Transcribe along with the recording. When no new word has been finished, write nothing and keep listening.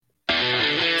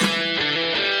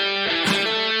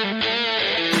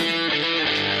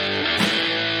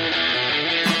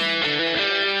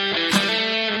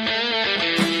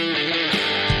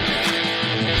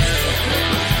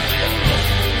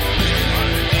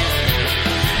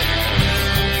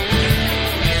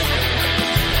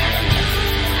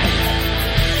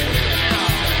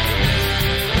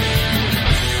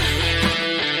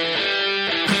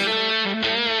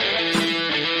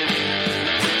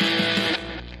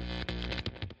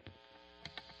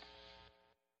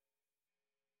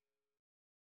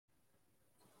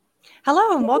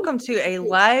Hello and welcome to a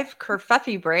live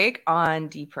Kerfefe break on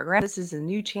Deprogram. This is a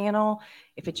new channel.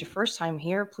 If it's your first time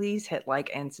here, please hit like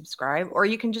and subscribe, or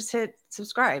you can just hit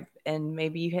subscribe and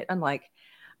maybe you hit unlike.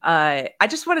 I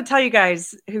just want to tell you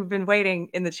guys who've been waiting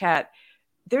in the chat,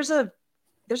 there's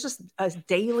just a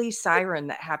daily siren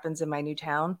that happens in my new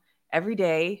town every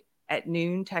day at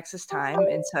noon Texas time.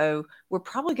 And so we're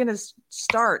probably going to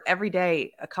start every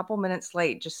day a couple minutes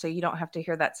late just so you don't have to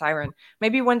hear that siren.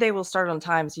 Maybe one day we'll start on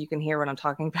time so you can hear what I'm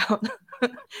talking about.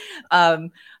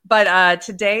 But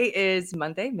today is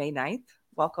Monday, May 9th.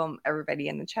 Welcome everybody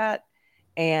in the chat.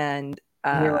 And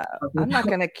I'm not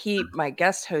going to keep my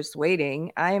guest host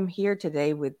waiting. I am here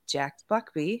today with Jack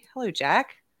Buckby. Hello,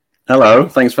 Jack. Hello.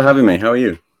 Thanks for having me. How are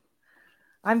you?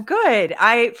 I'm good.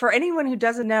 For anyone who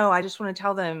doesn't know, I just want to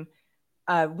tell them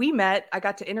we met. I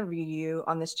got to interview you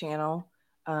on this channel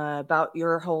about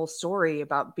your whole story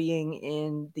about being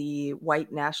in the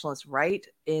white nationalist right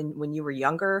when you were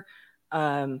younger,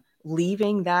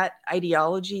 leaving that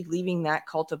ideology, leaving that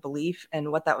cult of belief,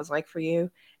 and what that was like for you.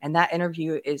 And that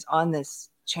interview is on this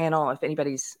channel if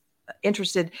anybody's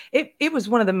interested. It was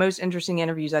one of the most interesting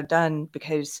interviews I've done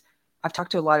because I've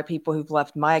talked to a lot of people who've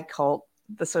left my cult,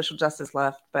 the social justice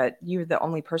left, but you're the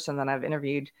only person that I've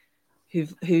interviewed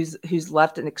who's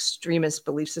left an extremist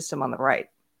belief system on the right.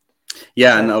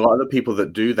 Yeah, and a lot of the people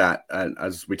that do that,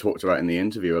 as we talked about in the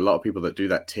interview, a lot of people that do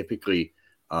that typically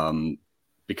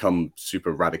become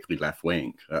super radically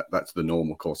left-wing. That's the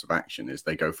normal course of action, is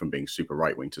they go from being super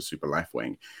right-wing to super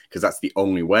left-wing, because that's the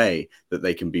only way that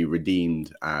they can be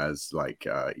redeemed as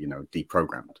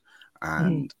deprogrammed.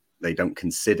 And they don't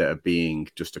consider being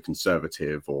just a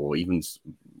conservative or even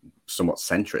somewhat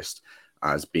centrist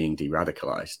as being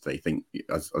de-radicalized. They think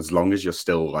as long as you're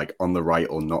still like on the right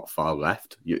or not far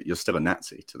left, you're still a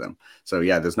Nazi to them. So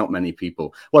yeah, there's not many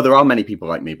people. Well, there are many people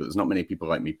like me, but there's not many people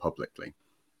like me publicly.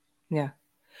 Yeah.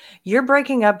 You're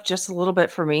breaking up just a little bit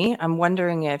for me. I'm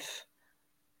wondering if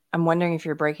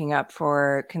you're breaking up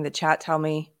can the chat tell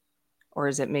me, or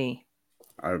is it me?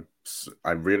 I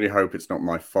really hope it's not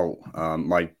my fault.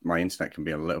 My internet can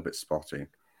be a little bit spotty.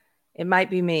 It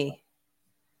might be me.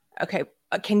 Okay.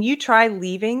 Can you try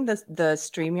leaving the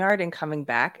StreamYard and coming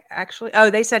back, actually? Oh,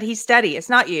 they said he's steady. It's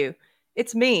not you.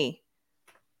 It's me.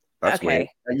 That's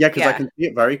okay. Weird. Yeah, because I can see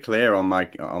it very clear on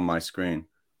my screen.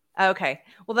 Okay.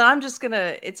 Well, then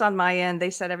it's on my end. They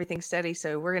said everything's steady,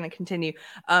 so we're going to continue.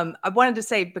 I wanted to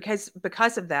say, because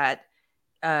of that,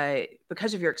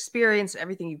 because of your experience,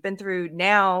 everything you've been through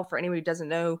now, for anyone who doesn't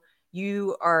know,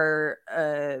 you are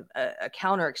a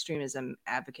counter-extremism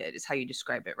advocate, is how you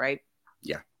describe it, right?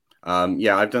 Yeah.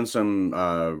 I've done some.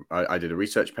 I did a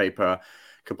research paper a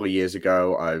couple of years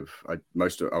ago. A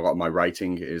lot of my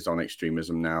writing is on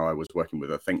extremism now. I was working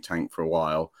with a think tank for a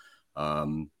while.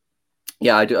 I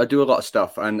do a lot of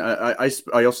stuff, and I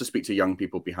also speak to young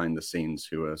people behind the scenes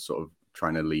who are sort of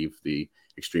trying to leave the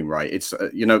extreme right. It's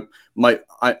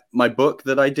my book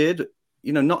that I did,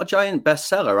 not a giant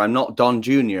bestseller. I'm not Don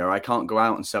Jr. I can't go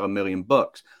out and sell 1 million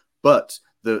books, but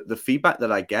the feedback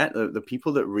that I get, the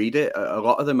people that read it, a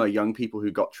lot of them are young people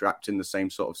who got trapped in the same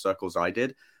sort of circles I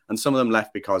did, and some of them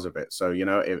left because of it. So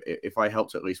if I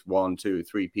helped at least 1, 2,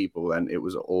 3 people, then it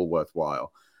was all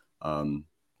worthwhile. I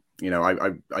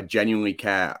genuinely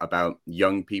care about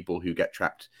young people who get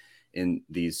trapped in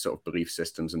these sort of belief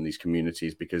systems and these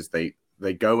communities, because they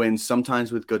go in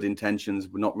sometimes with good intentions,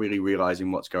 not really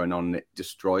realizing what's going on, and it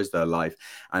destroys their life.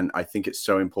 And I think it's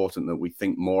so important that we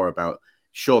think more about,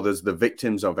 sure, there's the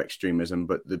victims of extremism,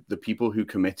 but the people who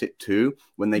commit it too,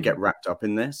 when they get wrapped up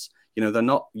in this, they're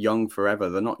not young forever.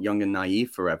 They're not young and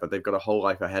naive forever. They've got a whole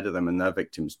life ahead of them, and they're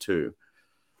victims too.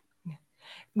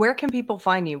 Where can people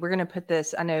find you? We're going to put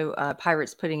this, I know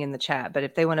Pirate's putting in the chat, but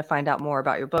if they want to find out more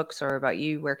about your books or about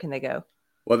you, where can they go?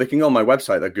 Well, they can go on my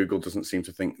website that Google doesn't seem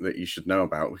to think that you should know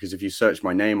about, because if you search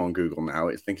my name on Google now,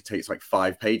 I think it takes like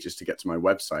 5 pages to get to my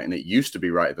website, and it used to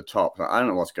be right at the top. I don't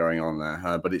know what's going on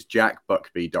there, but it's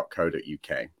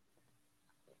jackbuckby.co.uk.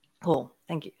 Cool.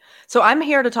 Thank you. So I'm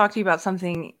here to talk to you about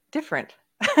something different.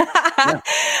 Yeah.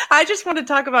 I just want to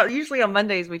talk about, usually on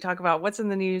Mondays, we talk about what's in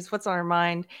the news, what's on our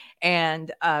mind.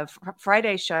 And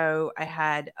Friday's show, I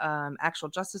had Actual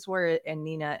Justice Warrior and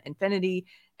Nina Infinity,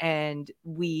 and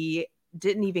we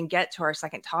didn't even get to our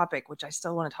second topic, which I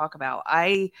still want to talk about.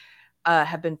 I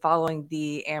have been following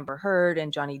the Amber Heard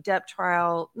and Johnny Depp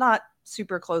trial, not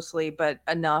super closely, but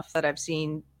enough that I've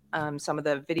seen some of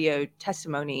the video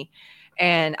testimony.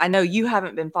 And I know you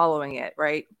haven't been following it,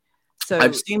 right? So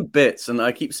I've seen bits, and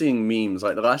I keep seeing memes.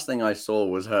 Like the last thing I saw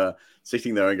was her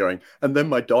sitting there and going, "And then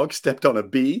my dog stepped on a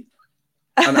bee."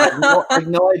 And I've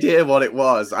no idea what it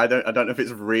was. I don't know if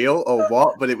it's real or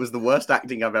what, but it was the worst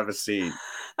acting I've ever seen.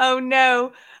 Oh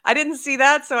no, I didn't see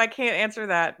that, so I can't answer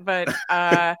that. But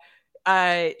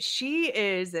she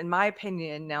is, in my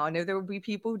opinion, now I know there will be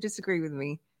people who disagree with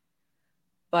me,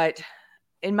 but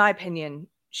in my opinion,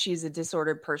 she's a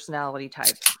disordered personality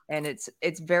type. And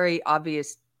it's very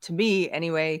obvious to me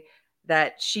anyway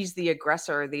that she's the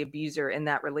aggressor, the abuser in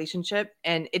that relationship.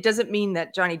 And it doesn't mean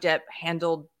that Johnny Depp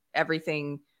handled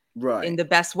everything in the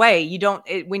best way. You don't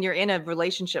when you're in a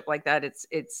relationship like that,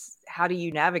 it's how do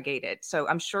you navigate it? So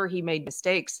I'm sure he made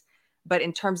mistakes, but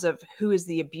in terms of who is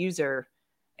the abuser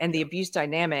and the abuse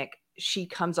dynamic, she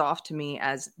comes off to me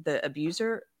as the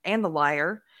abuser and the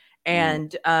liar.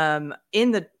 And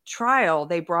in the trial,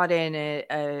 they brought in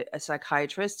a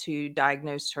psychiatrist who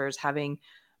diagnosed her as having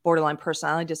borderline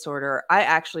personality disorder. I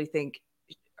actually think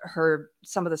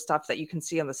some of the stuff that you can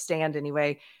see on the stand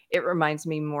anyway, it reminds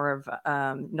me more of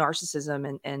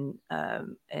narcissism and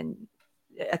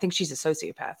I think she's a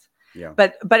sociopath. Yeah.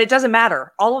 But it doesn't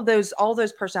matter. All those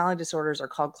personality disorders are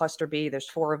called cluster B. There's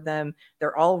 4 of them.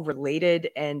 They're all related.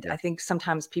 And I think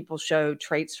sometimes people show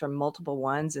traits from multiple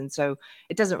ones. And so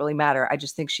it doesn't really matter. I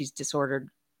just think she's disordered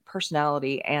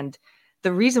personality. And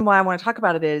the reason why I want to talk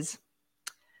about it is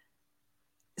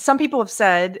some people have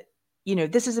said,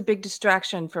 this is a big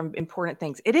distraction from important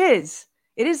things. It is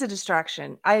a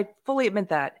distraction. I fully admit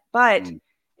that. But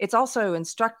it's also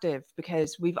instructive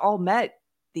because we've all met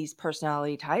these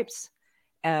personality types.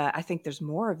 I think there's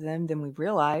more of them than we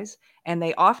realize. And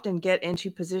they often get into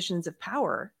positions of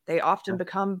power. They often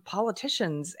become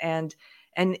politicians. And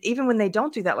even when they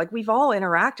don't do that, like we've all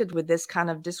interacted with this kind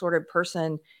of disordered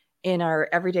person in our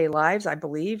everyday lives, I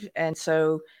believe. And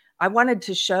so I wanted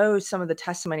to show some of the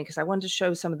testimony because I wanted to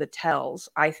show some of the tells,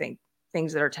 I think,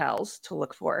 things that are tells to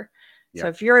look for. Yeah. So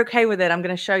if you're okay with it, I'm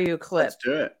going to show you a clip.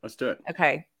 Let's do it.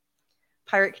 Okay.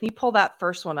 Pirate, can you pull that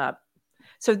first one up?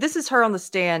 So this is her on the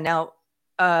stand. Now,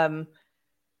 Johnny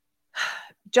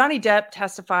Depp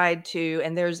testified to,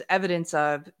 and there's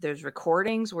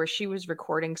recordings where she was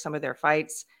recording some of their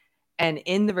fights. And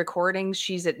in the recordings,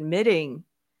 she's admitting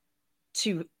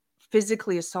to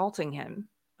physically assaulting him.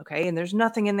 Okay. And there's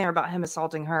nothing in there about him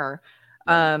assaulting her.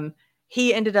 Right.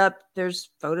 He ended up, there's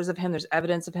photos of him. There's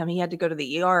evidence of him. He had to go to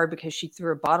the ER because she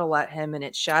threw a bottle at him and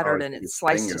it shattered and it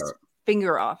sliced his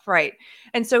finger off. Right.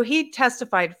 And so he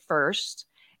testified first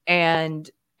and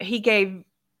he gave,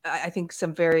 I think,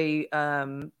 some very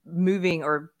moving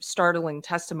or startling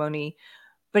testimony,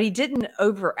 but he didn't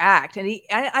overact. And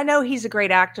I know he's a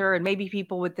great actor and maybe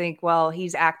people would think, well,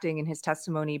 he's acting in his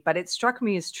testimony, but it struck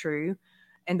me as true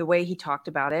and the way he talked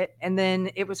about it. And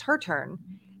then it was her turn.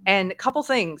 And a couple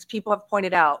things people have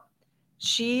pointed out.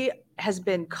 She has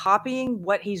been copying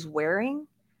what he's wearing.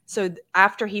 So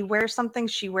after he wears something,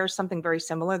 she wears something very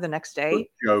similar the next day.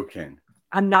 You're joking.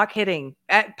 I'm not kidding.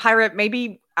 Pirate,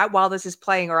 maybe while this is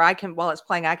playing, or while it's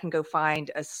playing, I can go find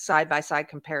a side-by-side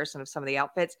comparison of some of the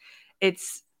outfits.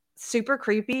 It's super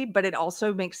creepy, but it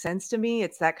also makes sense to me.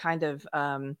 It's that kind of,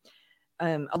 a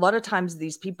lot of times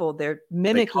these people, they're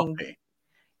mimicking.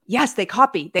 Yes, they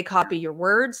copy your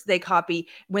words. They copy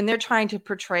when they're trying to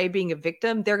portray being a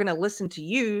victim, they're going to listen to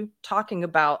you talking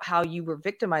about how you were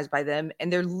victimized by them.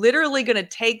 And they're literally going to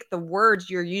take the words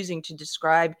you're using to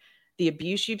describe the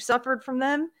abuse you've suffered from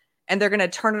them. And they're going to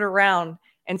turn it around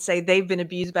and say they've been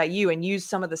abused by you and use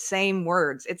some of the same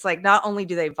words. It's like, not only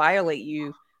do they violate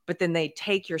you, but then they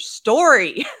take your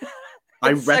story.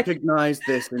 I recognize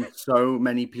this in so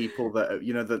many people that,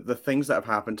 the things that have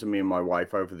happened to me and my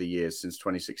wife over the years since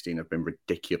 2016 have been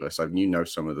ridiculous. Know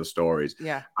some of the stories.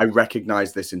 Yeah. I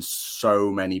recognize this in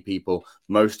so many people,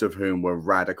 most of whom were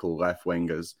radical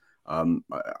left-wingers.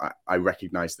 I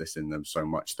recognize this in them so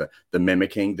much, the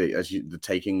mimicking, the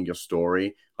taking your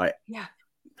story,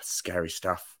 scary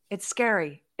stuff. It's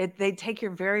scary. They take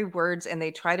your very words and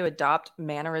they try to adopt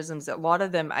mannerisms. A lot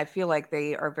of them, I feel like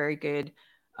they are very good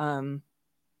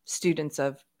students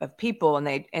of people, and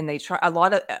they try a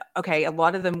lot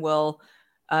of them will,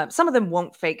 some of them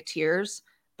won't fake tears,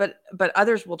 but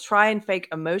others will try and fake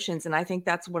emotions. And I think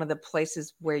that's one of the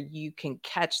places where you can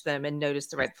catch them and notice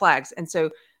the red flags. And so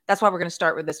that's why we're going to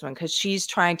start with this one, because she's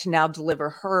trying to now deliver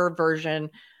her version,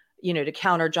 to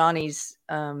counter Johnny's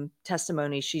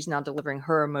testimony. She's now delivering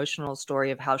her emotional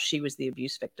story of how she was the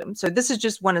abuse victim. So this is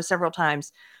just one of several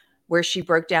times where she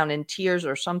broke down in tears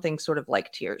or something sort of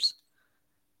like tears.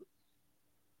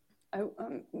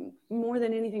 More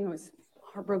than anything, I was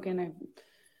heartbroken. I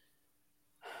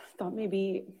thought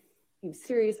maybe he was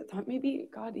serious. I thought maybe,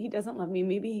 God, he doesn't love me.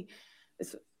 Maybe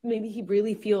he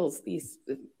really feels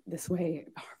this way.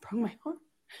 It broke my heart.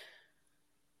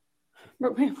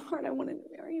 broke my heart. I wanted to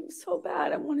marry him so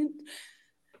bad.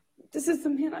 This is the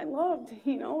man I loved,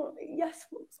 you know. Yes,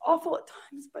 it was awful at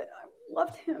times, but I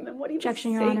loved him and what he was saying.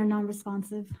 Objection, Your Honor,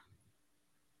 non-responsive.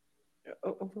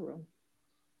 Overruled.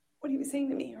 What he was saying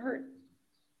to me hurt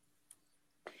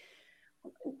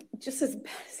just as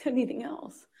bad as anything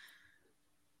else.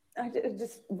 I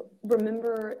just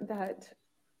remember that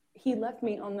he left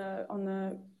me on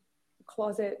the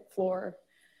closet floor,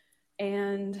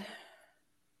 and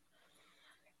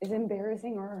as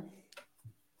embarrassing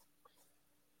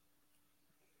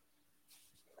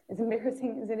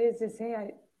as it is to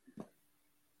say,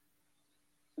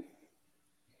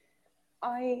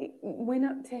 I went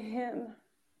up to him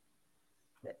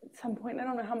at some point. I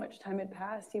don't know how much time had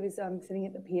passed. He was sitting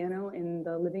at the piano in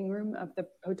the living room of the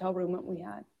hotel room that we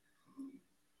had.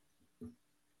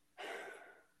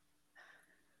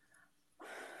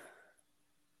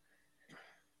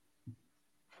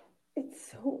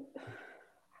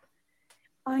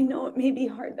 I know it may be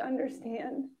hard to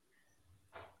understand.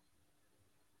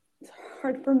 It's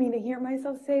hard for me to hear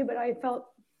myself say, but I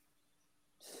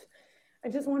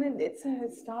just wanted it to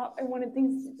stop. I wanted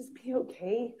things to just be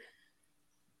okay.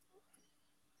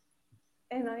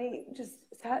 And I just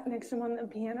sat next to him on the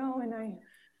piano, and I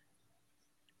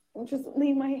just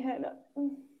leaned my head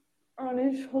on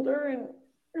his shoulder, and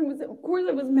of course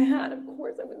I was mad. Of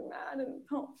course I was mad, and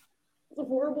it was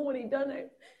horrible what he'd done.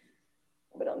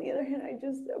 But on the other hand, I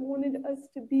wanted us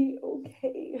to be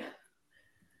okay.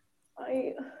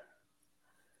 I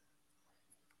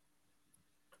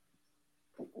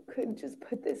could just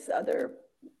put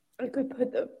I could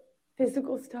put the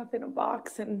physical stuff in a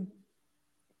box, and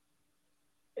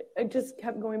I just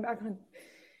kept going back on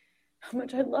how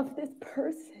much I love this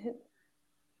person.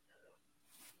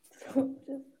 So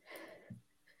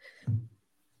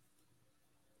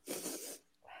just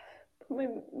put my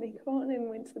makeup on and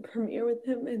went to the premiere with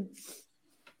him and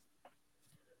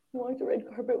walked the red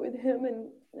carpet with him. And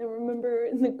I remember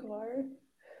in the car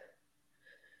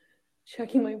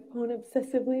checking my phone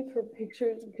obsessively for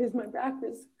pictures because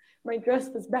my dress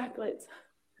was backlit.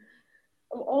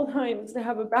 Of all times to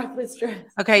have a backless dress.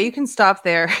 Okay, you can stop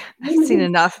there. I've seen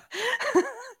enough.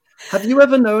 Have you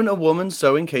ever known a woman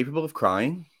so incapable of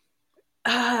crying?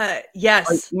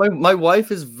 Yes. My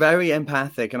wife is very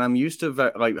empathic, and I'm used to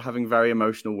having very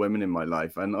emotional women in my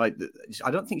life, and I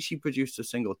don't think she produced a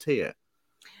single tear.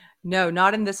 No,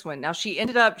 not in this one. Now she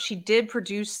did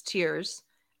produce tears,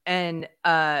 and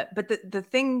but the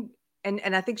thing,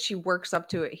 and I think she works up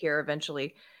to it here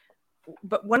eventually.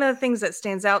 But one of the things that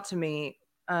stands out to me,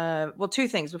 well, two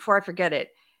things before I forget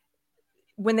it.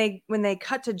 When they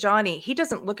cut to Johnny, he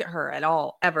doesn't look at her at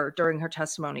all ever during her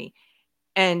testimony.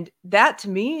 And that to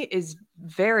me is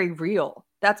very real.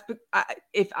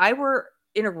 If I were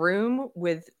in a room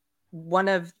with one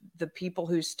of the people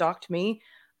who stalked me,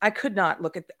 I could not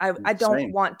look at, I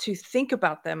don't want to think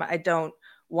about them. I don't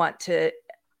want to,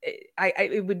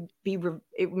 it would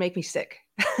make me sick.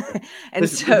 And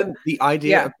so the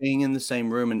idea of being in the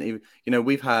same room, and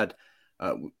we've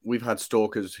had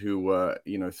stalkers who were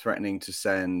threatening to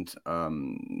send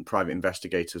private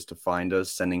investigators to find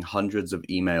us, sending hundreds of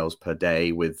emails per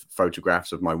day with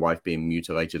photographs of my wife being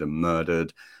mutilated and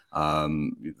murdered,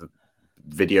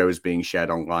 videos being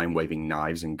shared online waving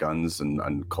knives and guns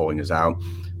and calling us out,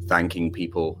 thanking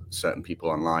certain people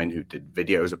online who did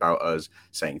videos about us,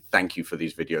 saying thank you for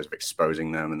these videos, of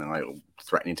exposing them, and then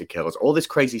threatening to kill us, all this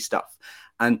crazy stuff.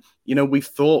 And we've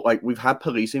thought, we've had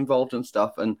police involved and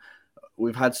stuff, and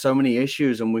we've had so many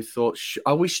issues, and we thought,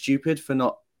 are we stupid for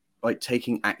not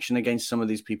taking action against some of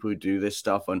these people who do this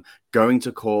stuff and going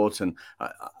to court,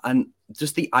 and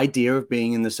just the idea of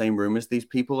being in the same room as these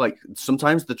people,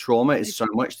 sometimes the trauma is so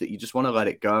much that you just want to let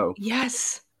it go.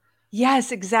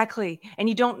 Yes, exactly. And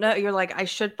you don't know, you're like, I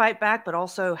should fight back, but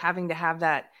also having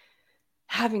to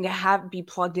be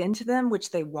plugged into them,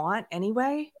 which they want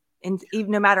anyway. And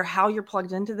even no matter how you're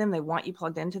plugged into them, they want you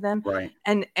plugged into them. Right.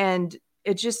 And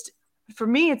it just, for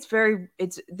me,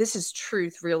 this is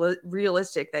truth,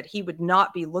 realistic, that he would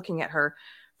not be looking at her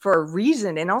for a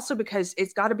reason. And also because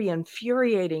it's got to be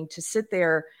infuriating to sit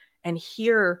there and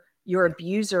hear your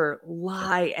abuser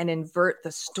lie and invert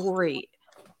the story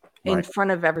in front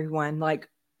of everyone, like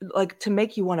to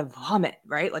make you want to vomit,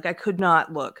 right? I could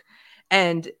not look.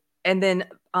 And then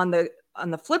on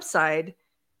the flip side,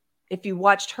 if you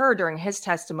watched her during his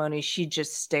testimony, she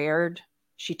just stared.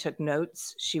 She took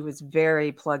notes. She was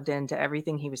very plugged into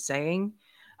everything he was saying.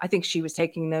 I think she was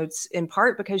taking notes in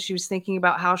part because she was thinking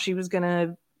about how she was going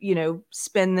to,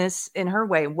 spin this in her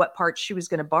way, what parts she was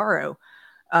going to borrow.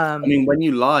 I mean, when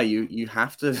you lie, you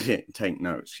have to take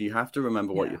notes. You have to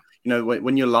remember what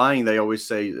when you're lying, they always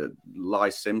say lie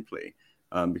simply,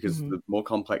 because the more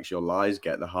complex your lies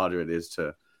get, the harder it is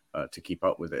to keep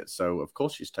up with it. So of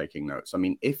course she's taking notes. I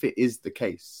mean, if it is the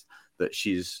case that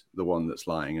she's the one that's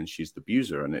lying and she's the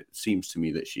abuser, and it seems to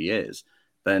me that she is,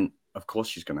 then of course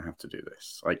she's going to have to do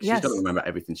this. Like, she's got to remember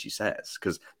everything she says,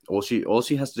 because all she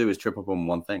has to do is trip up on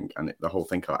one thing, and the whole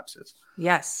thing collapses.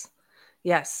 Yes.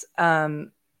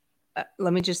 Let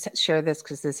me just share this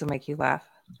because this will make you laugh.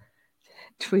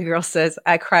 Twee Girl says,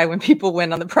 I cry when people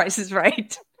win on The Price is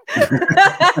Right.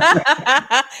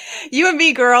 You and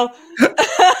me, girl.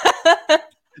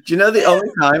 Do you know the only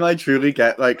time I truly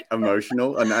get like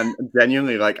emotional and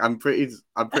genuinely, like, I'm pretty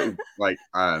like,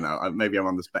 I don't know, maybe I'm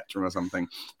on the spectrum or something,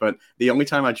 but the only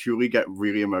time I truly get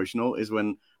really emotional is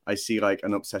when I see like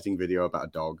an upsetting video about a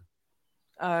dog.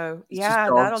 Oh, yeah,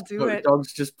 that'll do it.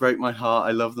 Dogs just break my heart.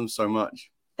 I love them so much.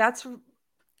 That's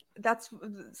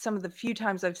some of the few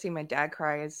times I've seen my dad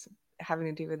cry is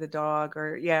having to do with a dog,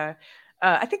 or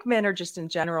I think men are just in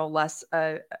general less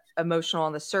emotional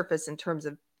on the surface in terms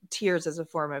of tears as a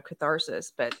form of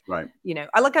catharsis. But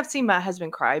I've seen my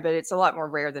husband cry, but it's a lot more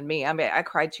rare than me. I mean, I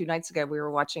cried 2 nights ago. We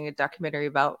were watching a documentary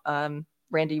about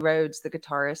Randy Rhoads, the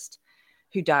guitarist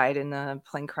who died in a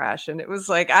plane crash, and it was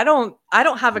like, I don't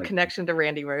have a connection to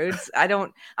Randy Rhoads.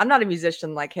 I'm not a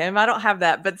musician like him. I don't have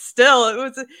that, but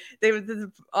still,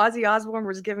 Ozzy Osbourne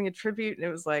was giving a tribute, and it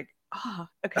was like,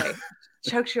 okay,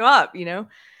 chokes you up,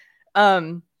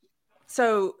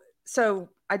 So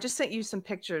I just sent you some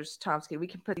pictures, Tomsky. We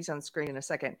can put these on the screen in a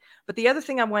second. But the other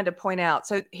thing I wanted to point out,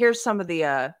 so here's some of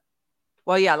the,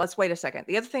 let's wait a second.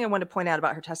 The other thing I wanted to point out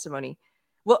about her testimony,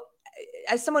 well,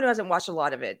 as someone who hasn't watched a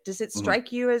lot of it, does it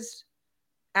strike you as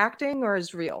acting or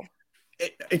as real?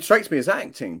 It strikes me as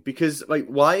acting, because like,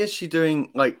 why is she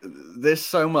doing like this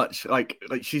so much? Like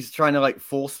she's trying to like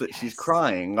force that she's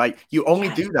crying. Like, you only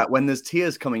do that when there's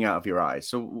tears coming out of your eyes.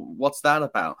 So what's that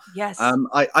about? Yes.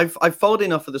 I've followed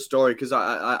enough of the story, because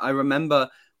I remember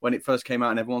when it first came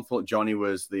out and everyone thought Johnny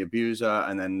was the abuser,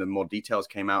 and then the more details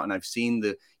came out, and I've seen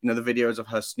the videos of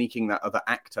her sneaking that other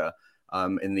actor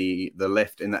in the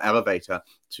lift, in the elevator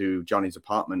to Johnny's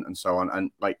apartment and so on. And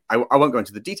like, I won't go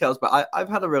into the details, but I've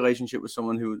had a relationship with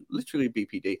someone who literally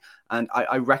BPD, and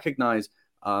I recognize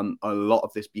a lot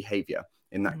of this behavior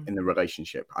in the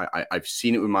relationship. I've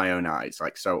seen it with my own eyes.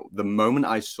 Like, so the moment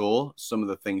I saw some of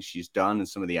the things she's done and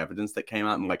some of the evidence that came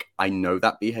out, I'm like, I know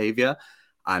that behavior,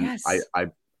 and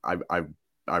I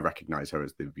recognize her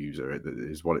as the abuser. It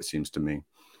is what it seems to me.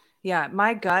 Yeah,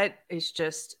 my gut is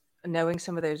just knowing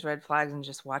some of those red flags and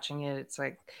just watching it. It's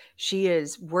like, she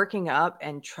is working up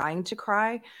and trying to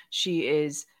cry. She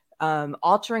is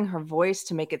altering her voice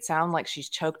to make it sound like she's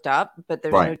choked up, but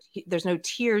there's no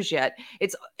tears yet.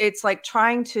 It's like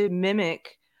trying to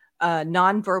mimic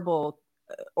nonverbal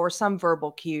or some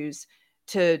verbal cues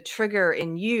to trigger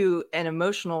in you an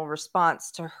emotional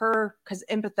response to her, because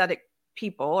empathetic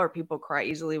people, or people cry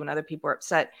easily when other people are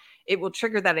upset, it will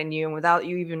trigger that in you, and without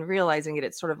you even realizing it,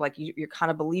 it's sort of like you're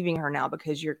kind of believing her now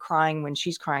because you're crying when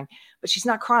she's crying, but she's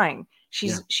not crying.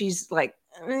 She's like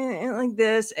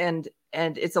this, and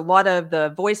it's a lot of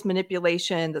the voice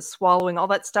manipulation, the swallowing, all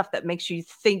that stuff that makes you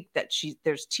think that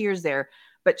there's tears there,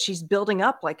 but she's building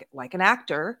up like an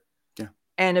actor. Yeah.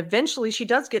 And eventually she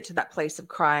does get to that place of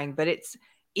crying, but it's,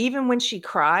 even when she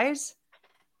cries,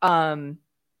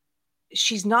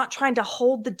 she's not trying to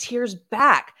hold the tears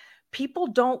back. People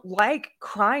don't like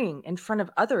crying in front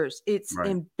of others. It's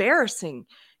embarrassing.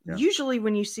 Yeah. Usually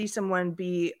when you see someone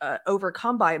be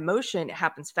overcome by emotion, it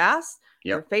happens fast.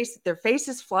 Yep. Their face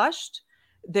is flushed.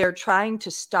 They're trying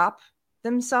to stop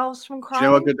themselves from crying. Do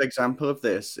you know a good example of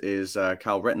this is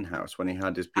Kyle Rittenhouse, when he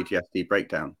had his PTSD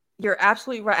breakdown? You're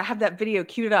absolutely right. I have that video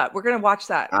queued up. We're going to watch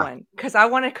that one, because I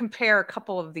want to compare a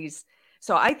couple of these.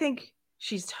 So I think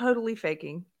she's totally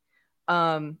faking.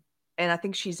 And I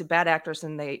think she's a bad actress,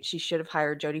 and she should have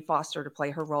hired Jodie Foster to play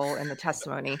her role in the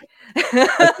testimony.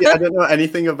 I don't know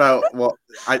anything about what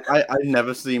I've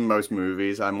never seen most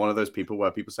movies. I'm one of those people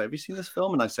where people say, "Have you seen this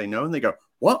film?" And I say no, and they go,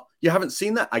 "What? You haven't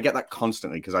seen that?" I get that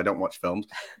constantly because I don't watch films.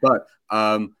 But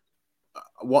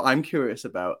what I'm curious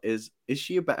about is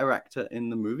she a better actor in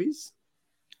the movies?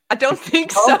 I don't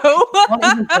think so. She can't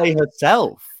even play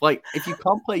herself. Like, if you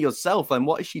can't play yourself, then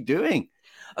what is she doing?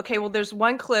 Okay, well, there's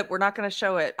one clip. We're not going to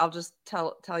show it. I'll just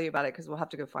tell you about it, because we'll have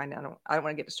to go find it. I don't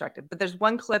want to get distracted. But there's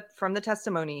one clip from the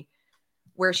testimony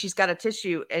where she's got a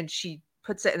tissue and she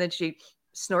puts it, and then she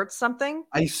snorts something.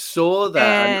 I saw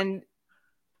that. And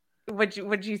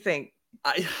what'd you think?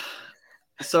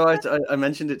 So I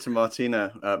mentioned it to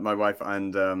Martina, my wife,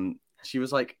 and she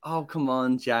was like, "Oh, come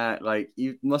on, Jack! Like,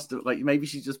 you must have, like, maybe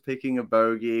she's just picking a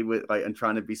bogey with, like, and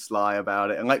trying to be sly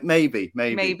about it." And like, maybe.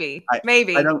 I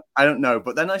don't know.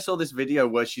 But then I saw this video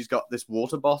where she's got this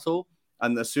water bottle,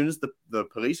 and as soon as the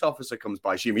police officer comes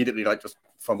by, she immediately like just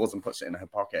fumbles and puts it in her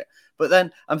pocket. But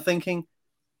then I'm thinking,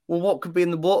 well, what could be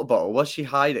in the water bottle? What's she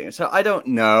hiding? So I don't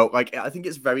know. Like, I think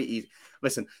it's very easy.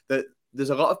 Listen, there's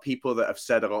a lot of people that have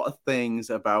said a lot of things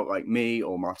about like me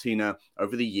or Martina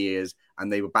over the years,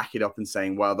 and they will back it up and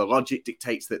saying, well, the logic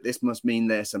dictates that this must mean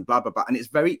this and blah, blah, blah. And it's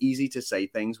very easy to say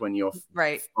things when you're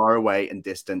far away and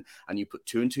distant, and you put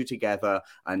two and two together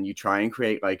and you try and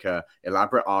create like a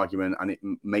elaborate argument, and it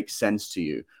makes sense to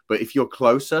you. But if you're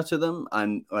closer to them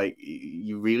and like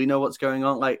you really know what's going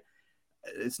on, like,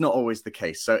 it's not always the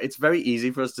case. So it's very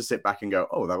easy for us to sit back and go,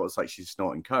 oh, that looks like she's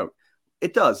snorting coke.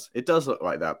 It does look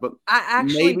like that, but I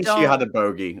actually maybe she had a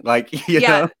bogey. Like, you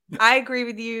know? I agree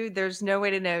with you. There's no way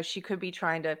to know. She could be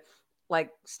trying to like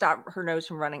stop her nose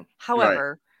from running.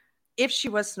 However, if she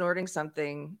was snorting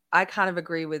something, I kind of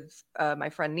agree with my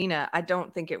friend Nina. I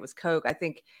don't think it was coke. I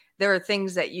think there are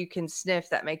things that you can sniff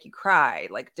that make you cry,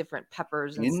 like different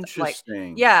peppers and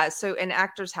interesting. Like, so, and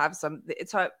actors have some.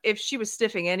 It's if she was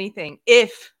sniffing anything,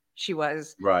 if she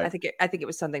was, I think it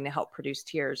was something to help produce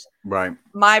tears. Right.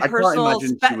 My personal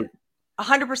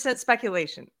 100%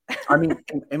 speculation. I mean,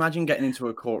 imagine getting into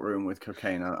a courtroom with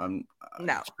cocaine.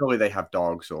 No. Surely they have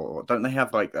dogs, or don't they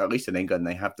have, like, at least in England,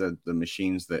 they have the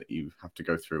machines that you have to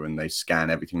go through, and they scan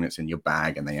everything that's in your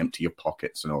bag and they empty your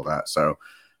pockets and all that. So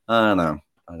I don't know.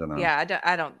 Yeah,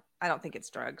 I don't think it's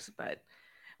drugs, but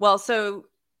well, so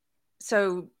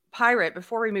Pirate,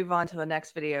 before we move on to the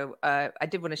next video, I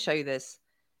did want to show you this.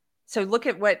 So look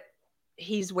at what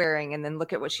he's wearing, and then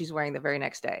look at what she's wearing the very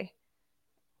next day.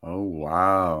 Oh,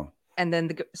 wow. And then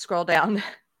scroll down.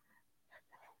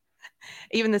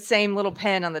 Even the same little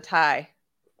pin on the tie.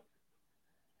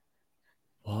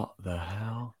 What the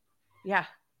hell? Yeah.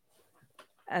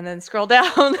 And then scroll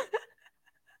down.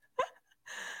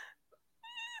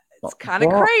 It's kind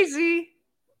of crazy.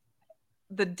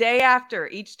 The day after,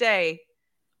 each day,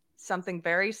 something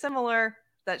very similar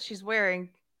that she's wearing.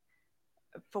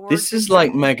 This is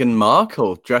like Meghan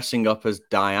Markle dressing up as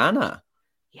Diana.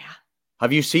 Yeah.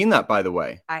 Have you seen that, by the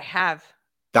way? I have.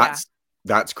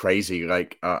 That's crazy.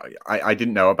 Like, I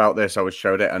didn't know about this. I was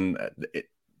showed it, and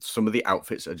some of the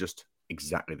outfits are just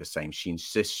exactly the same. She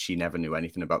insists she never knew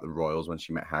anything about the royals when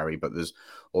she met Harry, but there's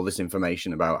all this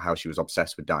information about how she was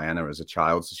obsessed with Diana as a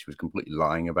child, so she was completely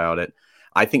lying about it.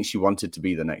 I think she wanted to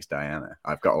be the next Diana.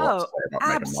 I've got a lot to say about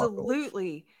Meghan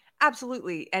Markle.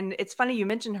 Absolutely. And it's funny you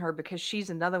mentioned her, because she's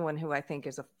another one who I think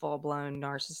is a full-blown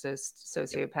narcissist,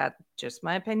 sociopath. Just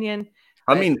my opinion.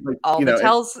 I mean, all the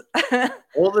tells.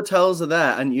 All the tells are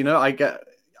there. And, you know,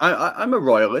 I'm a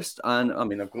royalist, and I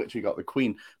mean, I've literally got the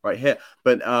Queen right here.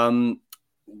 But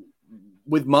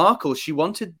with Markle, she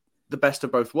wanted the best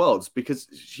of both worlds, because,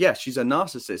 yeah, she's a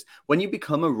narcissist. When you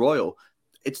become a royal,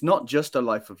 it's not just a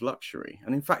life of luxury.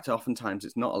 And in fact, oftentimes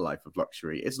it's not a life of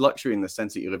luxury. It's luxury in the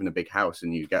sense that you live in a big house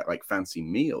and you get like fancy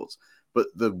meals. But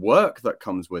the work that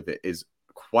comes with it is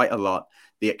quite a lot.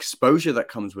 The exposure that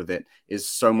comes with it is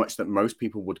so much that most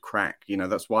people would crack. You know,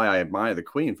 that's why I admire the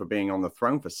Queen for being on the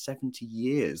throne for 70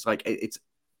 years. Like, it's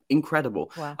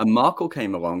incredible. Wow. And Markle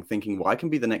came along thinking, well, I can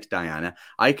be the next Diana.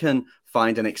 I can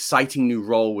find an exciting new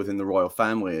role within the royal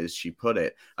family, as she put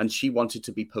it. And she wanted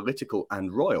to be political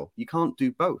and royal. You can't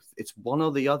do both. It's one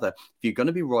or the other. If you're going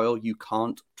to be royal, you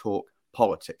can't talk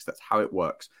politics. That's how it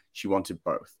works. She wanted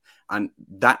both. And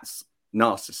that's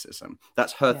narcissism.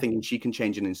 That's her thinking she can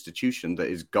change an institution that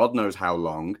is God knows how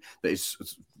long, that is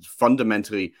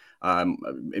fundamentally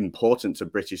important to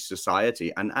British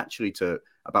society, and actually to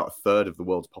about a third of the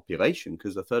world's population,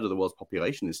 because a third of the world's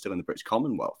population is still in the British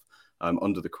Commonwealth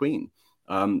under the Queen.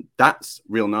 That's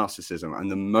real narcissism. And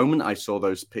the moment I saw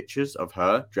those pictures of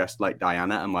her dressed like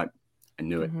Diana, I'm like, I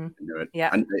knew it. I knew it. Yeah.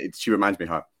 And she reminds me of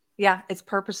her. Yeah, it's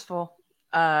purposeful.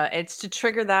 It's to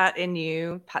trigger that in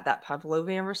you, that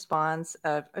Pavlovian response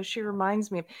of, oh, she reminds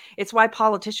me of. It's why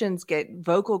politicians get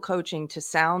vocal coaching to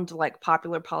sound like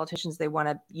popular politicians they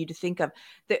want you to think of.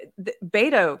 The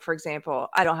Beto, for example,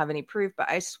 I don't have any proof, but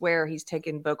I swear he's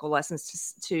taken vocal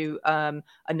lessons to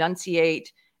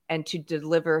enunciate and to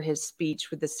deliver his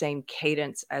speech with the same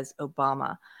cadence as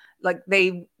Obama. Like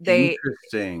they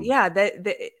interesting. Yeah,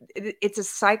 it's a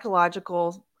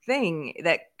psychological thing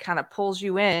that kind of pulls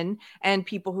you in, and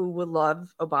people who would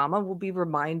love Obama will be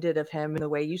reminded of him in the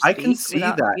way you speak. I can see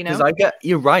that, because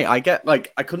you're right. I get,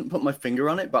 like, I couldn't put my finger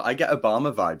on it, but I get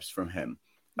Obama vibes from him.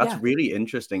 That's really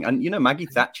interesting. And, you know, Maggie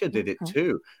Thatcher did it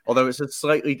too, although it's a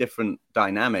slightly different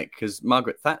dynamic, because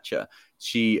Margaret Thatcher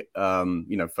she,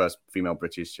 first female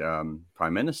British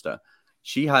prime minister,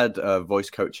 she had voice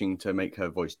coaching to make her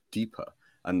voice deeper.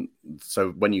 And so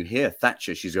when you hear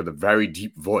Thatcher, she's got a very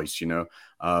deep voice,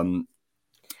 and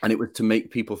it was to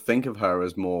make people think of her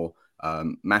as more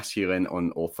masculine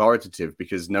and authoritative,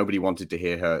 because nobody wanted to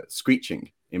hear her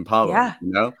screeching in Parliament,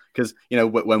 because,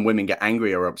 when women get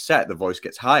angry or upset, the voice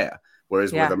gets higher.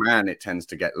 Whereas with a man, it tends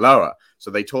to get lower. So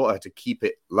they taught her to keep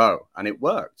it low, and it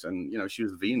worked. And, she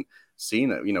was being seen,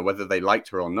 whether they liked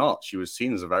her or not, she was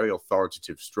seen as a very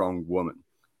authoritative, strong woman.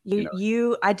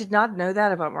 I did not know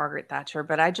that about Margaret Thatcher,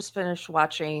 but I just finished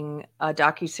watching a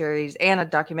docuseries and a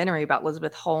documentary about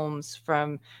Elizabeth Holmes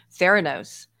from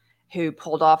Theranos, who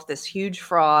pulled off this huge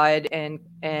fraud and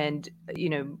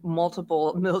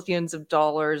multiple millions of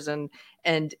dollars,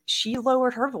 and she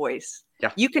lowered her voice.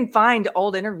 Yeah. You can find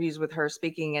old interviews with her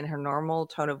speaking in her normal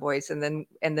tone of voice, and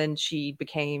then she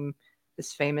became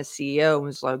this famous CEO and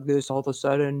was like this all of a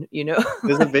sudden,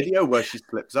 There's a video where she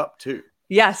slips up too.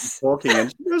 Yes. She's talking and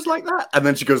she goes like that, and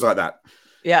then she goes like that.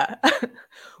 Yeah.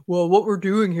 Well, what we're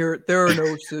doing here at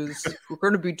Theranos is we're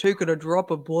going to be taking a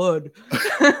drop of blood.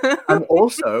 And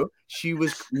also, she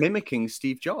was mimicking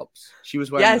Steve Jobs. She was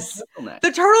wearing the turtleneck. The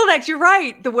turtlenecks, you're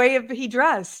right. The way he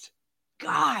dressed.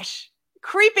 Gosh.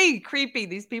 Creepy.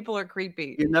 These people are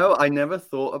creepy. I never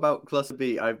thought about Cluster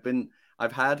B.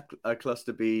 I've had a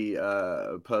Cluster B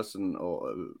person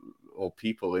or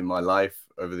people in my life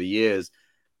over the years.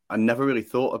 I never really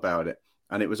thought about it.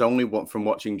 And it was only from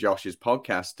watching Josh's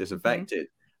podcast, Disaffected,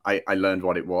 I learned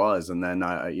what it was. And then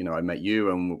I met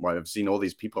you, and I've seen all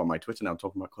these people on my Twitter now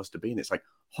talking about Cluster B, and it's like,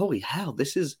 holy hell,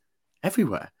 this is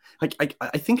everywhere. Like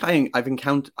I think I've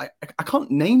encountered, I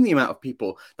can't name the amount of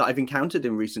people that I've encountered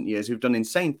in recent years who've done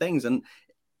insane things, and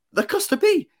the Cluster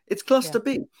B, it's Cluster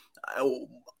B.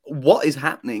 What is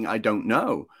happening? I don't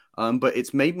know. But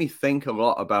it's made me think a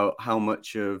lot about how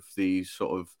much of the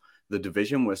sort of the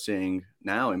division we're seeing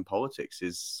now in politics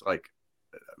is like,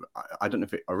 I don't know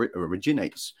if it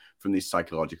originates from these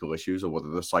psychological issues, or whether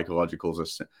the psychological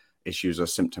issues are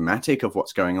symptomatic of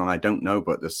what's going on. I don't know,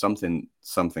 but there's something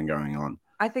going on.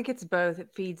 I think it's both.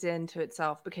 It feeds into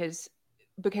itself because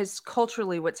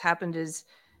culturally what's happened is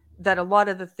that a lot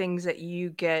of the things that you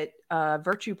get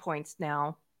virtue points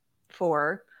now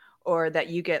for, or that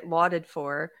you get lauded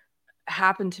for,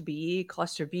 happen to be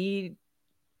Cluster B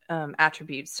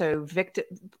attributes. So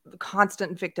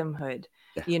constant victimhood,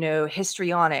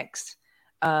 histrionics,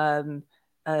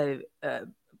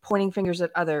 pointing fingers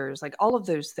at others, like all of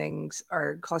those things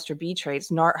are Cluster B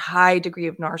traits, high degree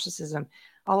of narcissism,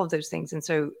 all of those things. And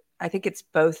so I think it's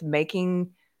both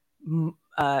making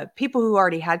people who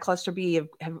already had Cluster B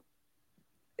have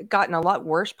gotten a lot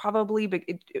worse, probably, but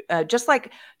just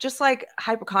like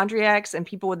hypochondriacs and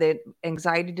people with the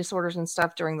anxiety disorders and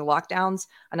stuff during the lockdowns,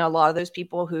 I know a lot of those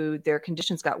people who their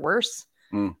conditions got worse.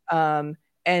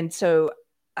 And so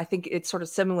I think it's sort of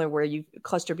similar where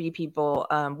Cluster B people,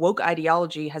 woke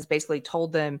ideology has basically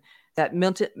told them that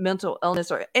mental illness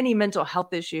or any mental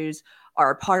health issues are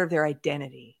a part of their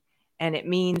identity, and it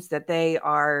means that they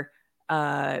are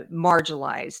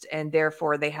marginalized, and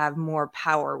therefore they have more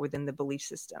power within the belief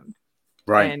system.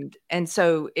 Right. And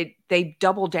so they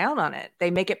double down on it. They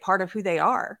make it part of who they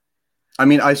are. I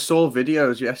mean, I saw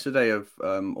videos yesterday of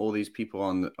all these people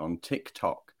on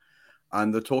TikTok,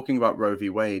 and they're talking about Roe v.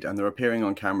 Wade, and they're appearing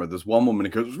on camera. There's one woman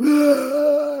who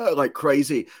goes like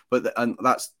crazy, and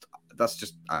that's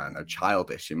just, I don't know,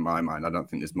 childish in my mind. I don't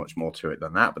think there's much more to it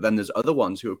than that. But then there's other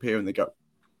ones who appear and they go,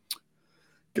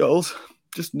 girls,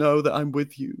 just know that I'm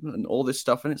with you, and all this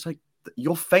stuff. And it's like,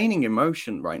 you're feigning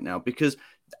emotion right now, because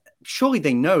surely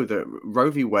they know that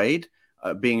Roe v. Wade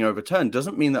being overturned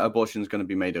doesn't mean that abortion is going to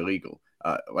be made illegal,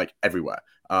 like everywhere.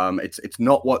 It's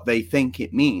not what they think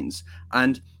it means.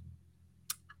 And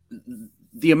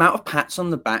the amount of pats on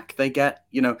the back they get,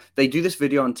 they do this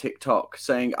video on TikTok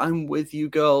saying, I'm with you,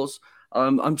 girls.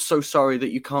 I'm so sorry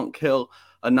that you can't kill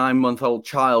a 9-month-old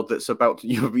child that's about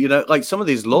to, like some of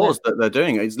these laws that they're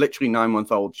doing, it's literally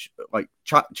 9-month-old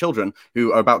children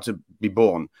who are about to be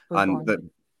born, that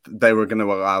they were going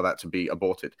to allow that to be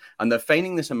aborted. And they're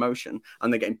feigning this emotion,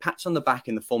 and they're getting pats on the back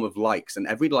in the form of likes, and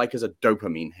every like is a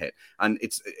dopamine hit. And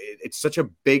it's such a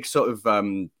big sort of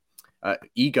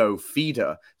ego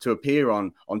feeder to appear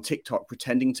on TikTok,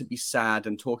 pretending to be sad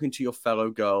and talking to your fellow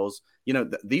girls.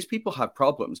 These people have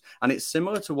problems, and it's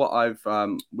similar to what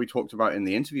we talked about in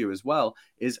the interview as well.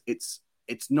 Is it's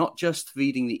not just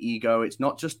feeding the ego. It's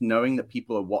not just knowing that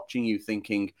people are watching you,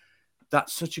 thinking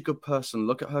that's such a good person.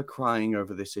 Look at her crying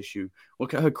over this issue.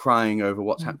 Look at her crying over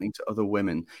what's happening to other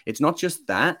women. It's not just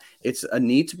that. It's a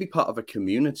need to be part of a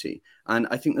community. And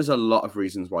I think there's a lot of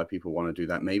reasons why people want to do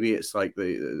that. Maybe it's like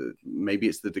maybe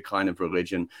it's the decline of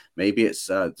religion. Maybe it's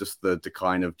just the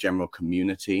decline of general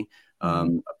community.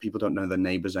 People don't know their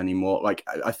neighbors anymore. Like,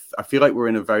 I feel like we're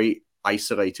in a very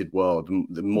isolated world.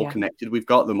 The more connected we've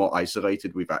got, the more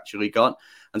isolated we've actually got.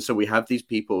 And so we have these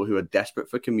people who are desperate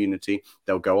for community.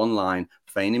 They'll go online,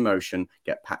 feign emotion,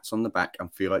 get pats on the back,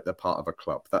 and feel like they're part of a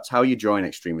club. That's how you join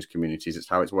extremist communities. It's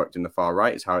how it's worked in the far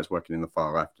right. It's how it's working in the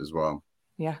far left as well.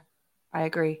 Yeah, I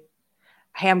agree.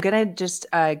 Hey, I'm going to just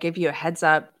give you a heads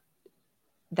up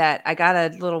that I got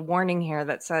a little warning here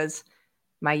that says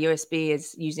my USB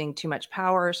is using too much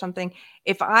power or something.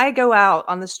 If I go out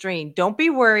on the stream, don't be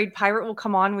worried. Pirate will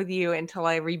come on with you until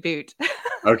I reboot.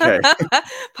 Okay.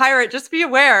 Pirate, just be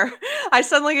aware. I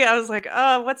was like,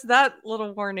 oh, what's that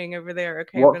little warning over there?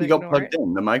 Okay. What have you got plugged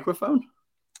in? The microphone?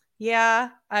 Yeah,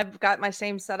 I've got my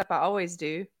same setup I always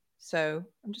do. So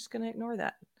I'm just going to ignore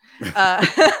that.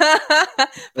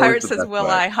 Pirate says, will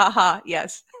I? Haha.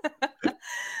 Yes.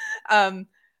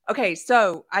 Okay.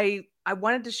 So I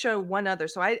wanted to show one other.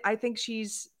 So I think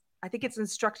it's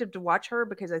instructive to watch her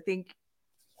because I think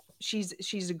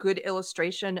she's a good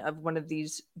illustration of one of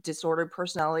these disordered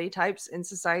personality types in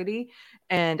society.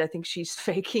 And I think she's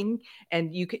faking, and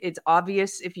it's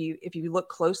obvious if you look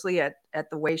closely at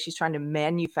the way she's trying to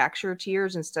manufacture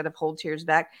tears instead of hold tears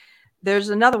back. There's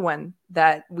another one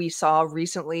that we saw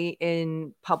recently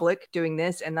in public doing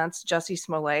this, and that's Jussie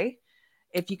Smollett.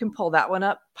 If you can pull that one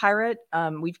up, Pirate,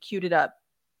 we've queued it up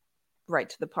right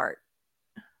to the part.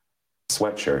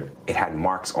 Sweatshirt, it had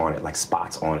marks on it, like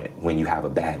spots on it when you have a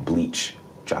bad bleach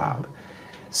job.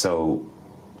 So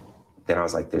then I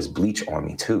was like, there's bleach on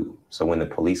me too. So when the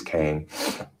police came,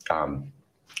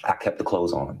 I kept the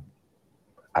clothes on.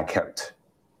 I kept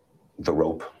the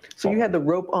rope. So you had the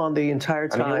rope on the entire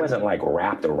time? I mean, it wasn't like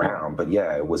wrapped around, but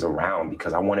yeah, it was around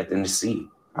because I wanted them to see.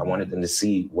 I wanted them to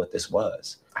see what this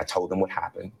was. I told them what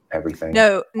happened, everything.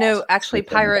 No, actually,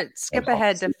 Pirate, skip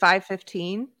ahead to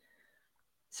 5:15.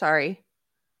 Sorry.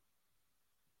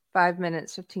 5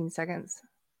 minutes, 15 seconds.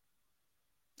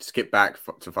 Skip back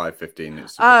to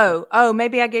 5:15. Oh,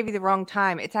 maybe I gave you the wrong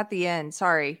time. It's at the end.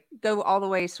 Sorry. Go all the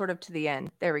way sort of to the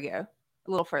end. There we go. A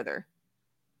little further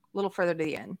to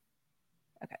the end.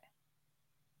 Okay.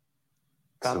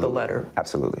 Got the letter.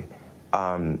 Absolutely.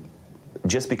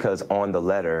 Just because on the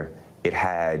letter, it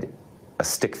had a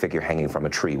stick figure hanging from a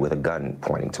tree with a gun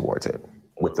pointing towards it,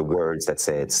 with the words that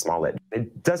said Smollett.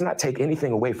 It does not take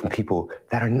anything away from people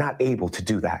that are not able to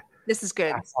do that. This is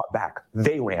good. I fought back.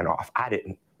 They ran off. I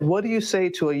didn't. What do you say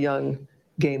to a young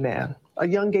gay man, a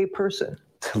young gay person?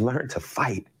 To learn to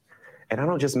fight. And I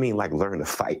don't just mean like learn to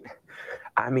fight.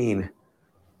 I mean,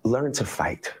 learn to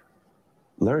fight.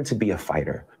 Learn to be a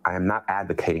fighter. I am not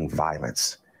advocating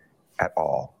violence at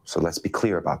all. So let's be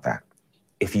clear about that.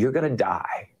 If you're going to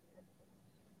die,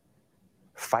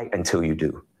 fight until you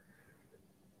do.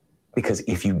 Because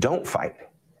if you don't fight,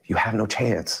 you have no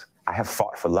chance. I have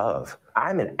fought for love.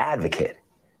 I'm an advocate.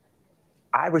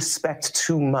 I respect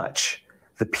too much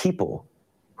the people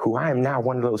who I am now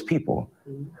one of those people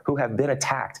who have been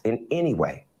attacked in any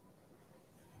way.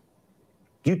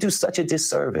 You do such a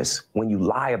disservice when you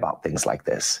lie about things like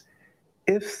this.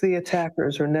 If the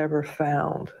attackers are never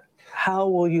found, how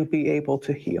will you be able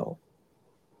to heal?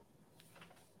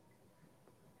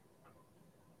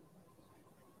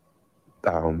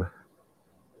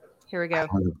 Here we go.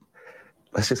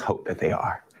 Let's just hope that they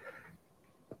are.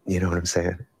 You know what I'm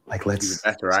saying? Like, let's. He's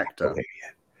a better actor.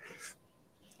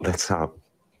 Let's. I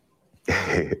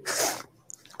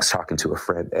was talking to a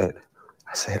friend, and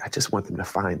I said, I just want them to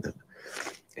find them.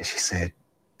 And she said,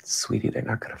 sweetie, they're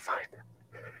not going to find them.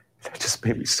 That just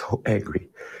made me so angry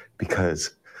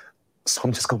because, so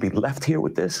I'm just going to be left here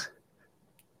with this?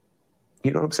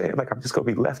 You know what I'm saying? Like, I'm just going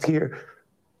to be left here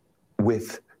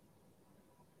with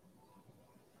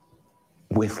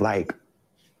like,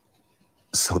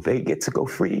 so they get to go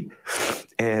free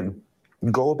and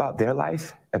go about their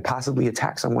life and possibly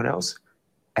attack someone else.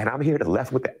 And I'm here to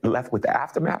left with the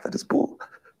aftermath of this bull.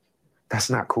 That's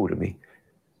not cool to me.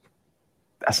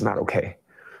 That's not okay.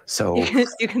 So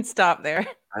you can stop there.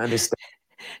 I understand.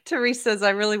 Therese says, I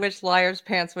really wish Liar's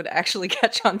pants would actually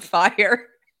catch on fire.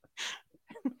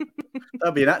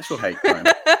 That'd be an actual hate crime.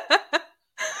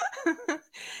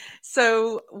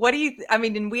 So what do you,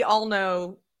 and we all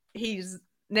know he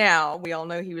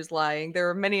was lying. There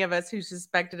were many of us who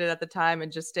suspected it at the time and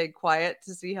just stayed quiet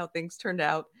to see how things turned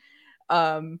out.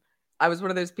 I was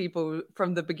one of those people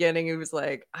from the beginning who was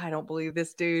like, I don't believe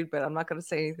this dude, but I'm not going to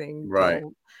say anything. Right.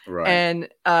 And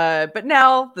but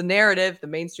now the narrative, the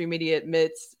mainstream media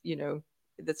admits,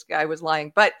 this guy was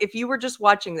lying. But if you were just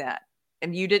watching that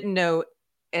and you didn't know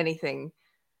anything,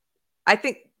 I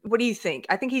think, what do you think?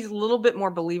 I think he's a little bit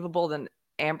more believable than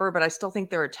Amber, but I still think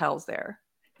there are tells there.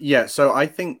 Yeah, so I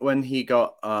think when he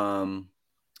got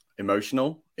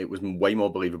emotional, it was way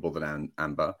more believable than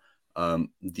Amber.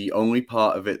 The only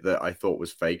part of it that I thought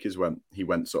was fake is when he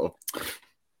went sort of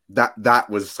that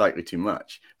was slightly too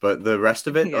much. But the rest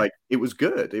of it, like, it was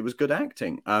good. It was good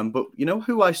acting. But you know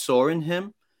who I saw in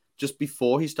him just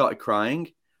before he started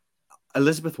crying?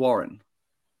 Elizabeth Warren.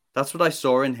 That's what I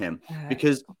saw in him,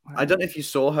 because I don't know if you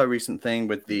saw her recent thing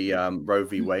with the Roe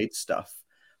v. Wade stuff,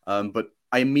 but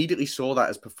I immediately saw that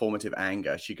as performative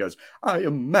anger. She goes, I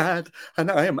am mad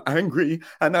and I am angry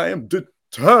and I am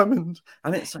determined.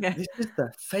 And it's like, this is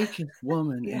the fakest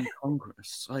woman in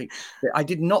Congress. Like, I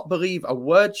did not believe a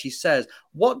word she says.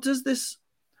 What does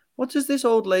this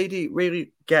old lady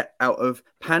really get out of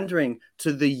pandering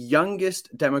to the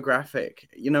youngest demographic?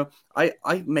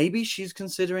 I maybe she's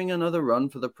considering another run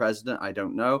for the president. I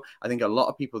don't know. I think a lot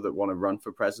of people that want to run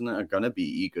for president are going to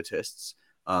be egotists.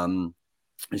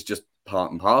 It's just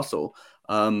part and parcel.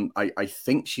 I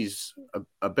think she's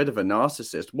a bit of a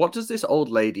narcissist. What does this old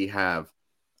lady have?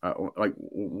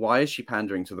 Why is she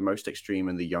pandering to the most extreme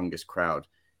and the youngest crowd,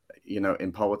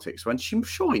 in politics, when she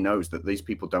surely knows that these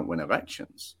people don't win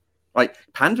elections? Like,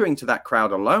 pandering to that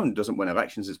crowd alone doesn't win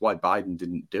elections. It's why Biden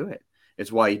didn't do it.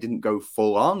 It's why he didn't go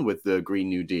full on with the Green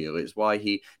New Deal. It's why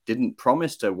he didn't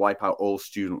promise to wipe out all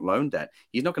student loan debt.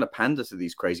 He's not going to pander to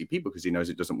these crazy people because he knows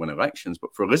it doesn't win elections.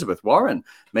 But for Elizabeth Warren,